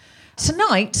going.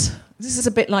 Tonight, this is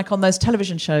a bit like on those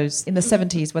television shows in the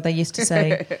 70s where they used to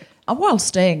say, while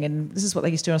staying in, this is what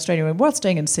they used to do in Australia, while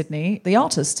staying in Sydney, the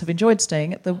artists have enjoyed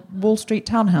staying at the Wall Street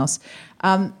Townhouse.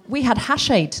 We had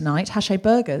Haché tonight, Haché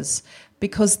burgers,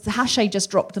 because the Haché just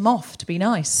dropped them off to be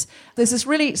nice. There's this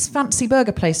really fancy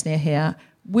burger place near here.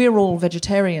 We're all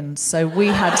vegetarians, so we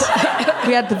had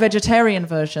the vegetarian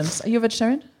versions. Are you a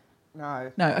vegetarian?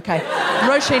 No. No, okay.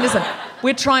 Roisin isn't.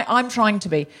 I'm trying to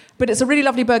be. But it's a really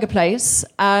lovely burger place,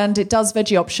 and it does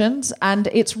veggie options, and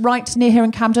it's right near here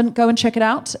in Camden. Go and check it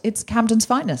out. It's Camden's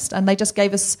finest, and they just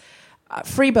gave us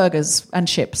free burgers and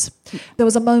chips. There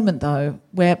was a moment, though,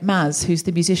 where Maz, who's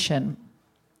the musician,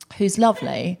 who's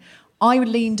lovely, I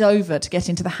leaned over to get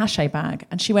into the Haché bag,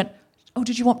 and she went, "Oh,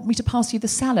 did you want me to pass you the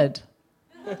salad?"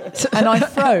 And I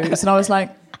froze, and I was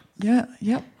like, yeah,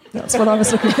 that's what I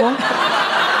was looking for.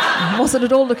 I wasn't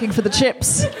at all looking for the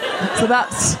chips. So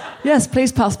that's, yes,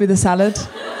 please pass me the salad.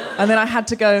 And then I had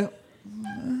to go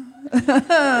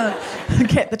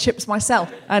get the chips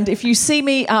myself. And if you see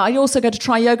me, I also go to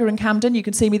Try Yoga in Camden. You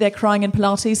can see me there crying in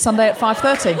Pilates Sunday at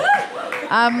 5:30.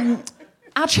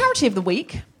 Our charity of the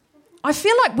week, I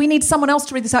feel like we need someone else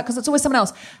to read this out because it's always someone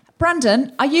else.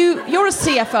 Brandon, you're a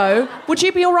CFO. Would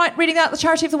you be all right reading out the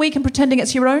charity of the week and pretending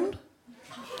it's your own?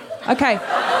 Okay,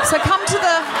 so come to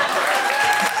the...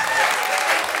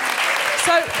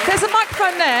 So there's a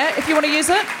microphone there if you want to use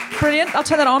it. Brilliant, I'll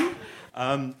turn that on.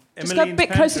 Just go a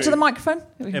bit closer to the microphone.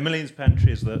 Emmeline's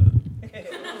Pantry is the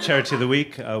charity of the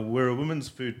week. We're a women's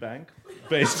food bank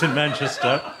based in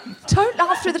Manchester. Don't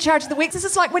laugh through the charity of the week. This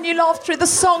is like when you laugh through the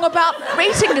song about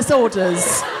eating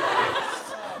disorders.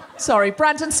 Sorry,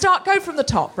 Brandon, go from the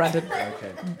top, Brandon.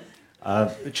 Okay.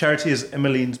 The charity is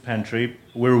Emmeline's Pantry.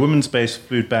 We're a women's-based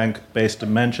food bank based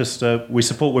in Manchester. We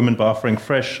support women by offering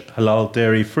fresh, halal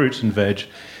dairy, fruit and veg,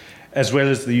 as well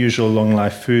as the usual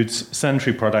long-life foods,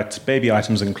 sanitary products, baby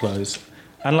items and clothes.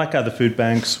 Unlike other food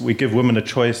banks, we give women a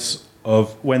choice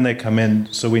of when they come in,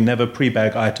 so we never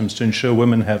pre-bag items to ensure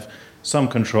women have some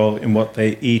control in what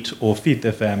they eat or feed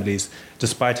their families,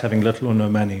 despite having little or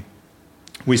no money.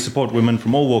 We support women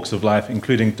from all walks of life,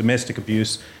 including domestic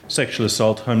abuse, sexual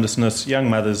assault, homelessness, young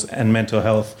mothers, and mental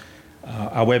health.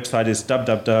 Our website is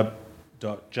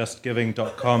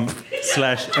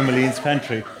www.justgiving.com/Emmeline's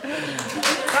Pantry. Thank you very much.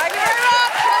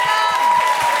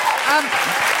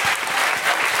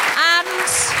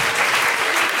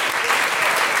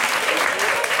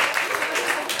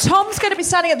 Tom's going to be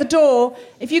standing at the door.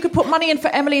 If you could put money in for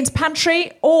Emmeline's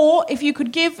Pantry, or if you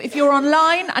could give, if you're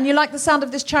online and you like the sound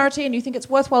of this charity and you think it's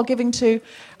worthwhile giving to,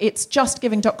 it's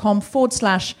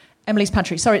justgiving.com/Emmeline's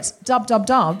Pantry. Sorry, it's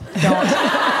justgiving.com/.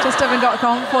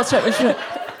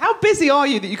 How busy are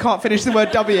you that you can't finish the word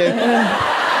W?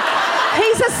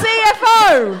 He's a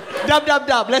CFO.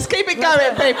 Dub. Let's keep it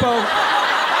going, people.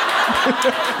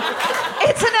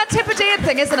 It's an Antipodean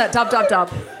thing, isn't it? Dub.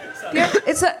 Yeah,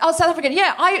 it's South African.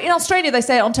 Yeah, in Australia they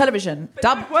say it on television.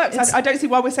 Dub works. I don't see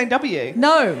why we're saying W.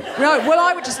 No. Well,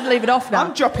 I would just leave it off now.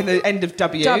 I'm dropping the end of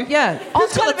W. Yeah. On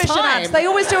television ads, they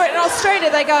always do it in Australia.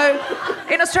 They go,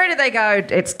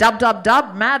 it's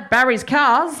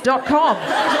madbarryscars.com.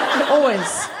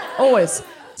 Always.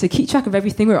 To keep track of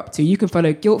everything we're up to, you can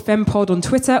follow Guilt Femme Pod on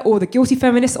Twitter or The Guilty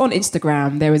Feminist on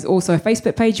Instagram. There is also a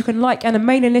Facebook page you can like and a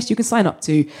mailing list you can sign up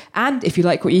to. And if you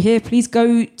like what you hear, please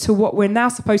go to what we're now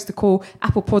supposed to call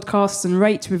Apple Podcasts and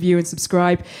rate, review and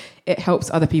subscribe. It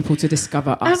helps other people to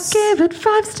discover us. And give it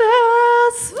 5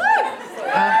 stars.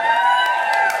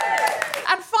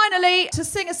 And finally, to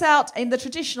sing us out in the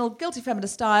traditional Guilty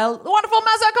Feminist style, the wonderful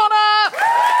Maz O'Connor!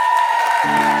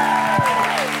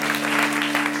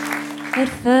 At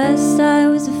first I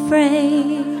was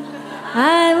afraid,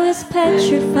 I was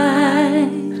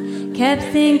petrified, kept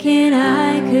thinking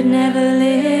I could never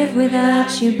live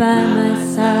without you by my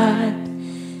side.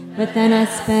 But then I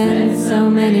spent so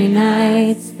many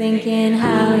nights thinking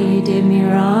how you did me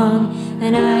wrong,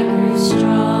 and I grew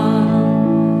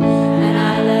strong, and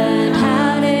I learned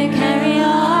how to carry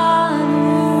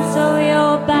on. So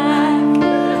you're back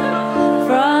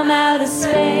from outer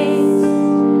space.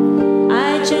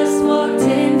 I just walked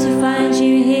in to find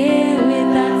you here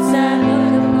with that sad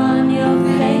look upon your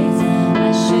face.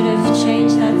 I should have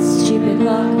changed that stupid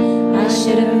lock, I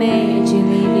should have made you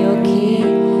leave your key.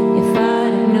 If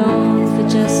I'd have known for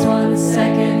just 1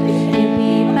 second you'd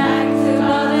be back to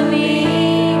bother me.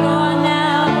 Go on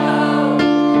now,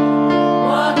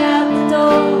 walk out the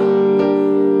door.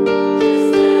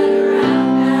 Just turn around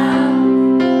now,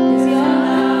 'cause you're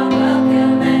not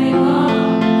welcome anymore.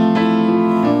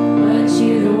 Weren't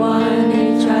you the one who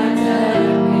tried to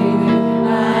hurt me?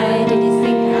 Why did you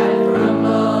think I'd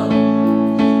crumble?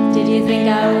 Did you think I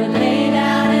would lay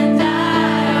down and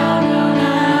die? Oh no,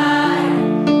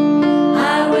 I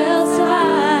will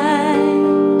survive.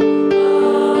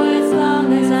 Oh, as long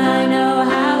as I know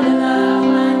how to love, I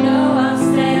know I'll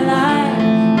stay alive.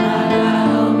 I've got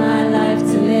all my life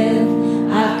to live,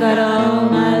 I've got all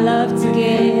my love to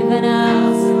give, and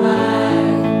I'll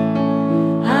survive.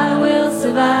 I will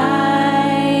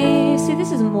survive. See,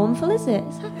 this isn't mournful, is it?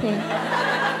 It's happy.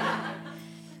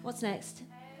 What's next?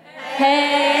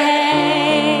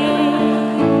 Hey,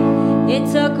 it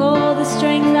took all the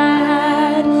strength I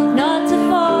had not to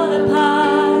fall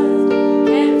apart.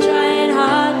 Kept trying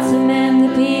hard to mend the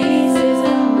pieces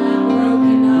of my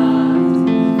broken heart.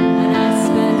 And I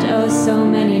spent oh so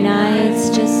many nights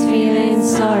just feeling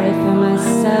sorry for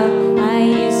myself. I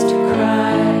used to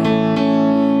cry,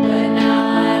 but now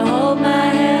I hold my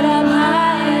head up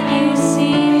high and you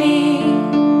see me,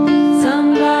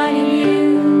 somebody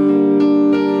new.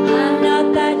 I'm not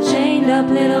that chained up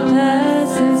little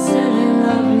person still in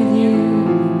love with you.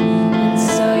 And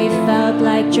so you felt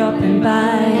like dropping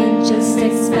by and just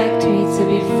expect me to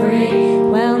be free.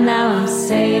 Well, now I'm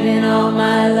saving all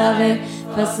my loving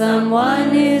for someone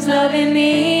who's loving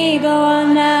me. Go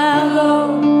on now, go,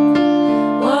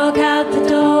 walk out the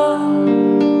door.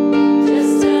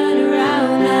 Just turn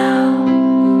around now,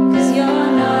 'cause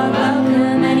you're not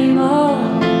welcome anymore.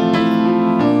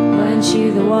 Weren't you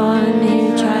the one who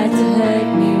tried to hurt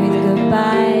me with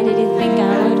goodbye? Did you think I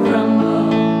would crumble?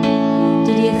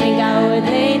 Did you think I would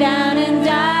lay down and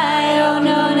die? Oh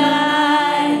no,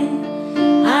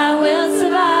 I will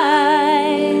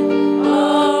survive.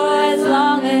 Oh, as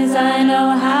long as I know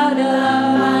how to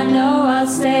love, I know I'll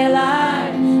stay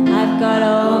alive. I've got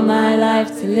all my life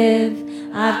to live,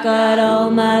 I've got all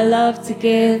my love to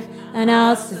give, and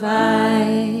I'll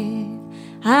survive.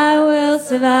 I will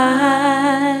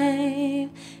survive.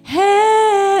 Hey.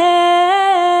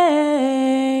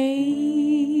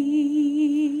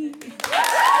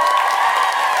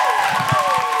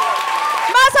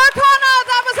 Maz O'Connor,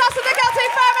 that was us at the Guilty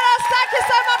Feminist. Thank you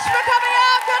so much for coming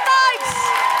out. Good night.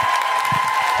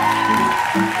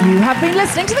 You have been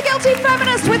listening to The Guilty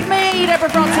Feminist with me,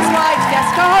 Deborah Francis-White, guest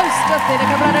co-host Athena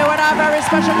Cabreno, and our very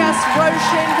special guest,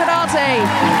 Roisin Conaty.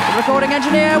 The recording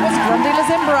engineer was Grundy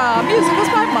Lazimbra. Music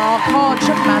was by Mark Hodge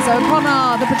and Maz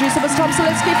O'Connor. The producer was Tom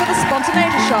Selitsky for The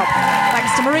Spontaneity Shop. Thanks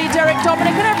to Marie, Derek,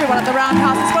 Dominic, and everyone at the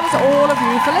Roundhouse, as well as all of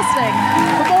you for listening.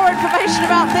 For more information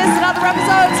about this and other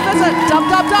episodes, visit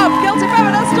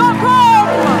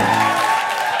www.guiltyfeminist.com.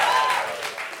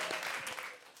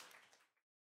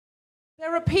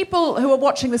 There are people who are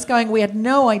watching this going, we had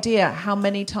no idea how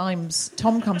many times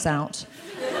Tom comes out,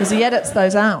 because he edits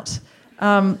those out.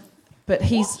 But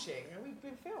he's... Watching? Have we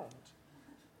been filmed?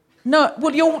 No,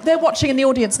 well, they're watching in the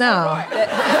audience now.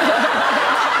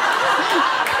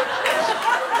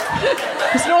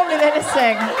 Because normally they're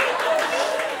listening.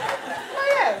 Oh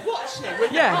yeah, watching.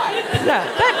 Yeah.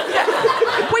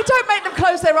 We don't make them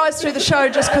close their eyes through the show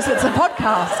just because it's a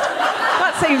podcast.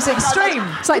 That seems extreme.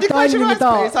 It's like dying in the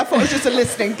dark. I thought it was just a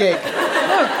listening gig.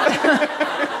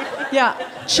 Yeah,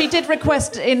 she did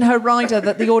request in her rider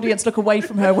that the audience look away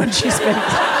from her when she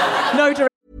speaks. No direct.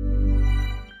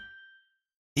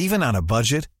 Even on a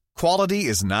budget, quality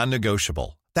is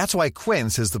non-negotiable. That's why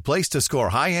Quince is the place to score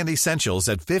high-end essentials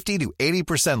at 50 to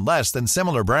 80% less than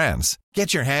similar brands.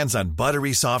 Get your hands on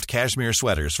buttery soft cashmere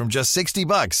sweaters from just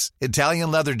 $60,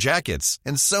 Italian leather jackets,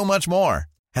 and so much more.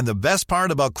 And the best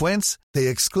part about Quince, they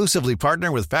exclusively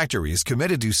partner with factories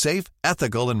committed to safe,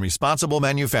 ethical, and responsible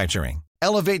manufacturing.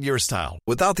 Elevate your style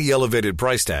without the elevated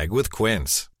price tag with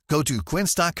Quince. Go to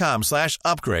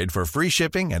quince.com/upgrade for free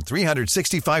shipping and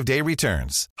 365-day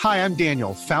returns. Hi, I'm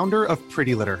Daniel, founder of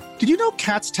Pretty Litter. Did you know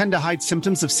cats tend to hide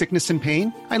symptoms of sickness and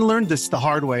pain? I learned this the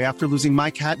hard way after losing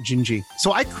my cat, Gingy.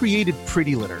 So I created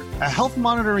Pretty Litter, a health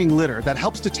monitoring litter that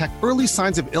helps detect early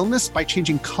signs of illness by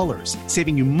changing colors,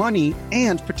 saving you money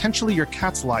and potentially your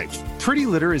cat's life. Pretty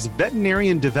Litter is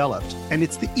veterinarian developed, and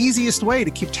it's the easiest way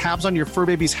to keep tabs on your fur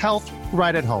baby's health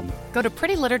right at home. Go to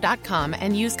prettylitter.com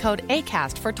and use code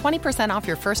ACAST for 20% off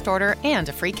your first order and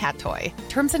a free cat toy.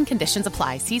 Terms and conditions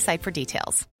apply. See site for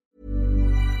details.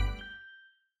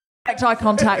 Eye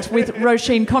contact with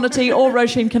Roisin Conaty or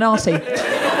Roisin Conaty.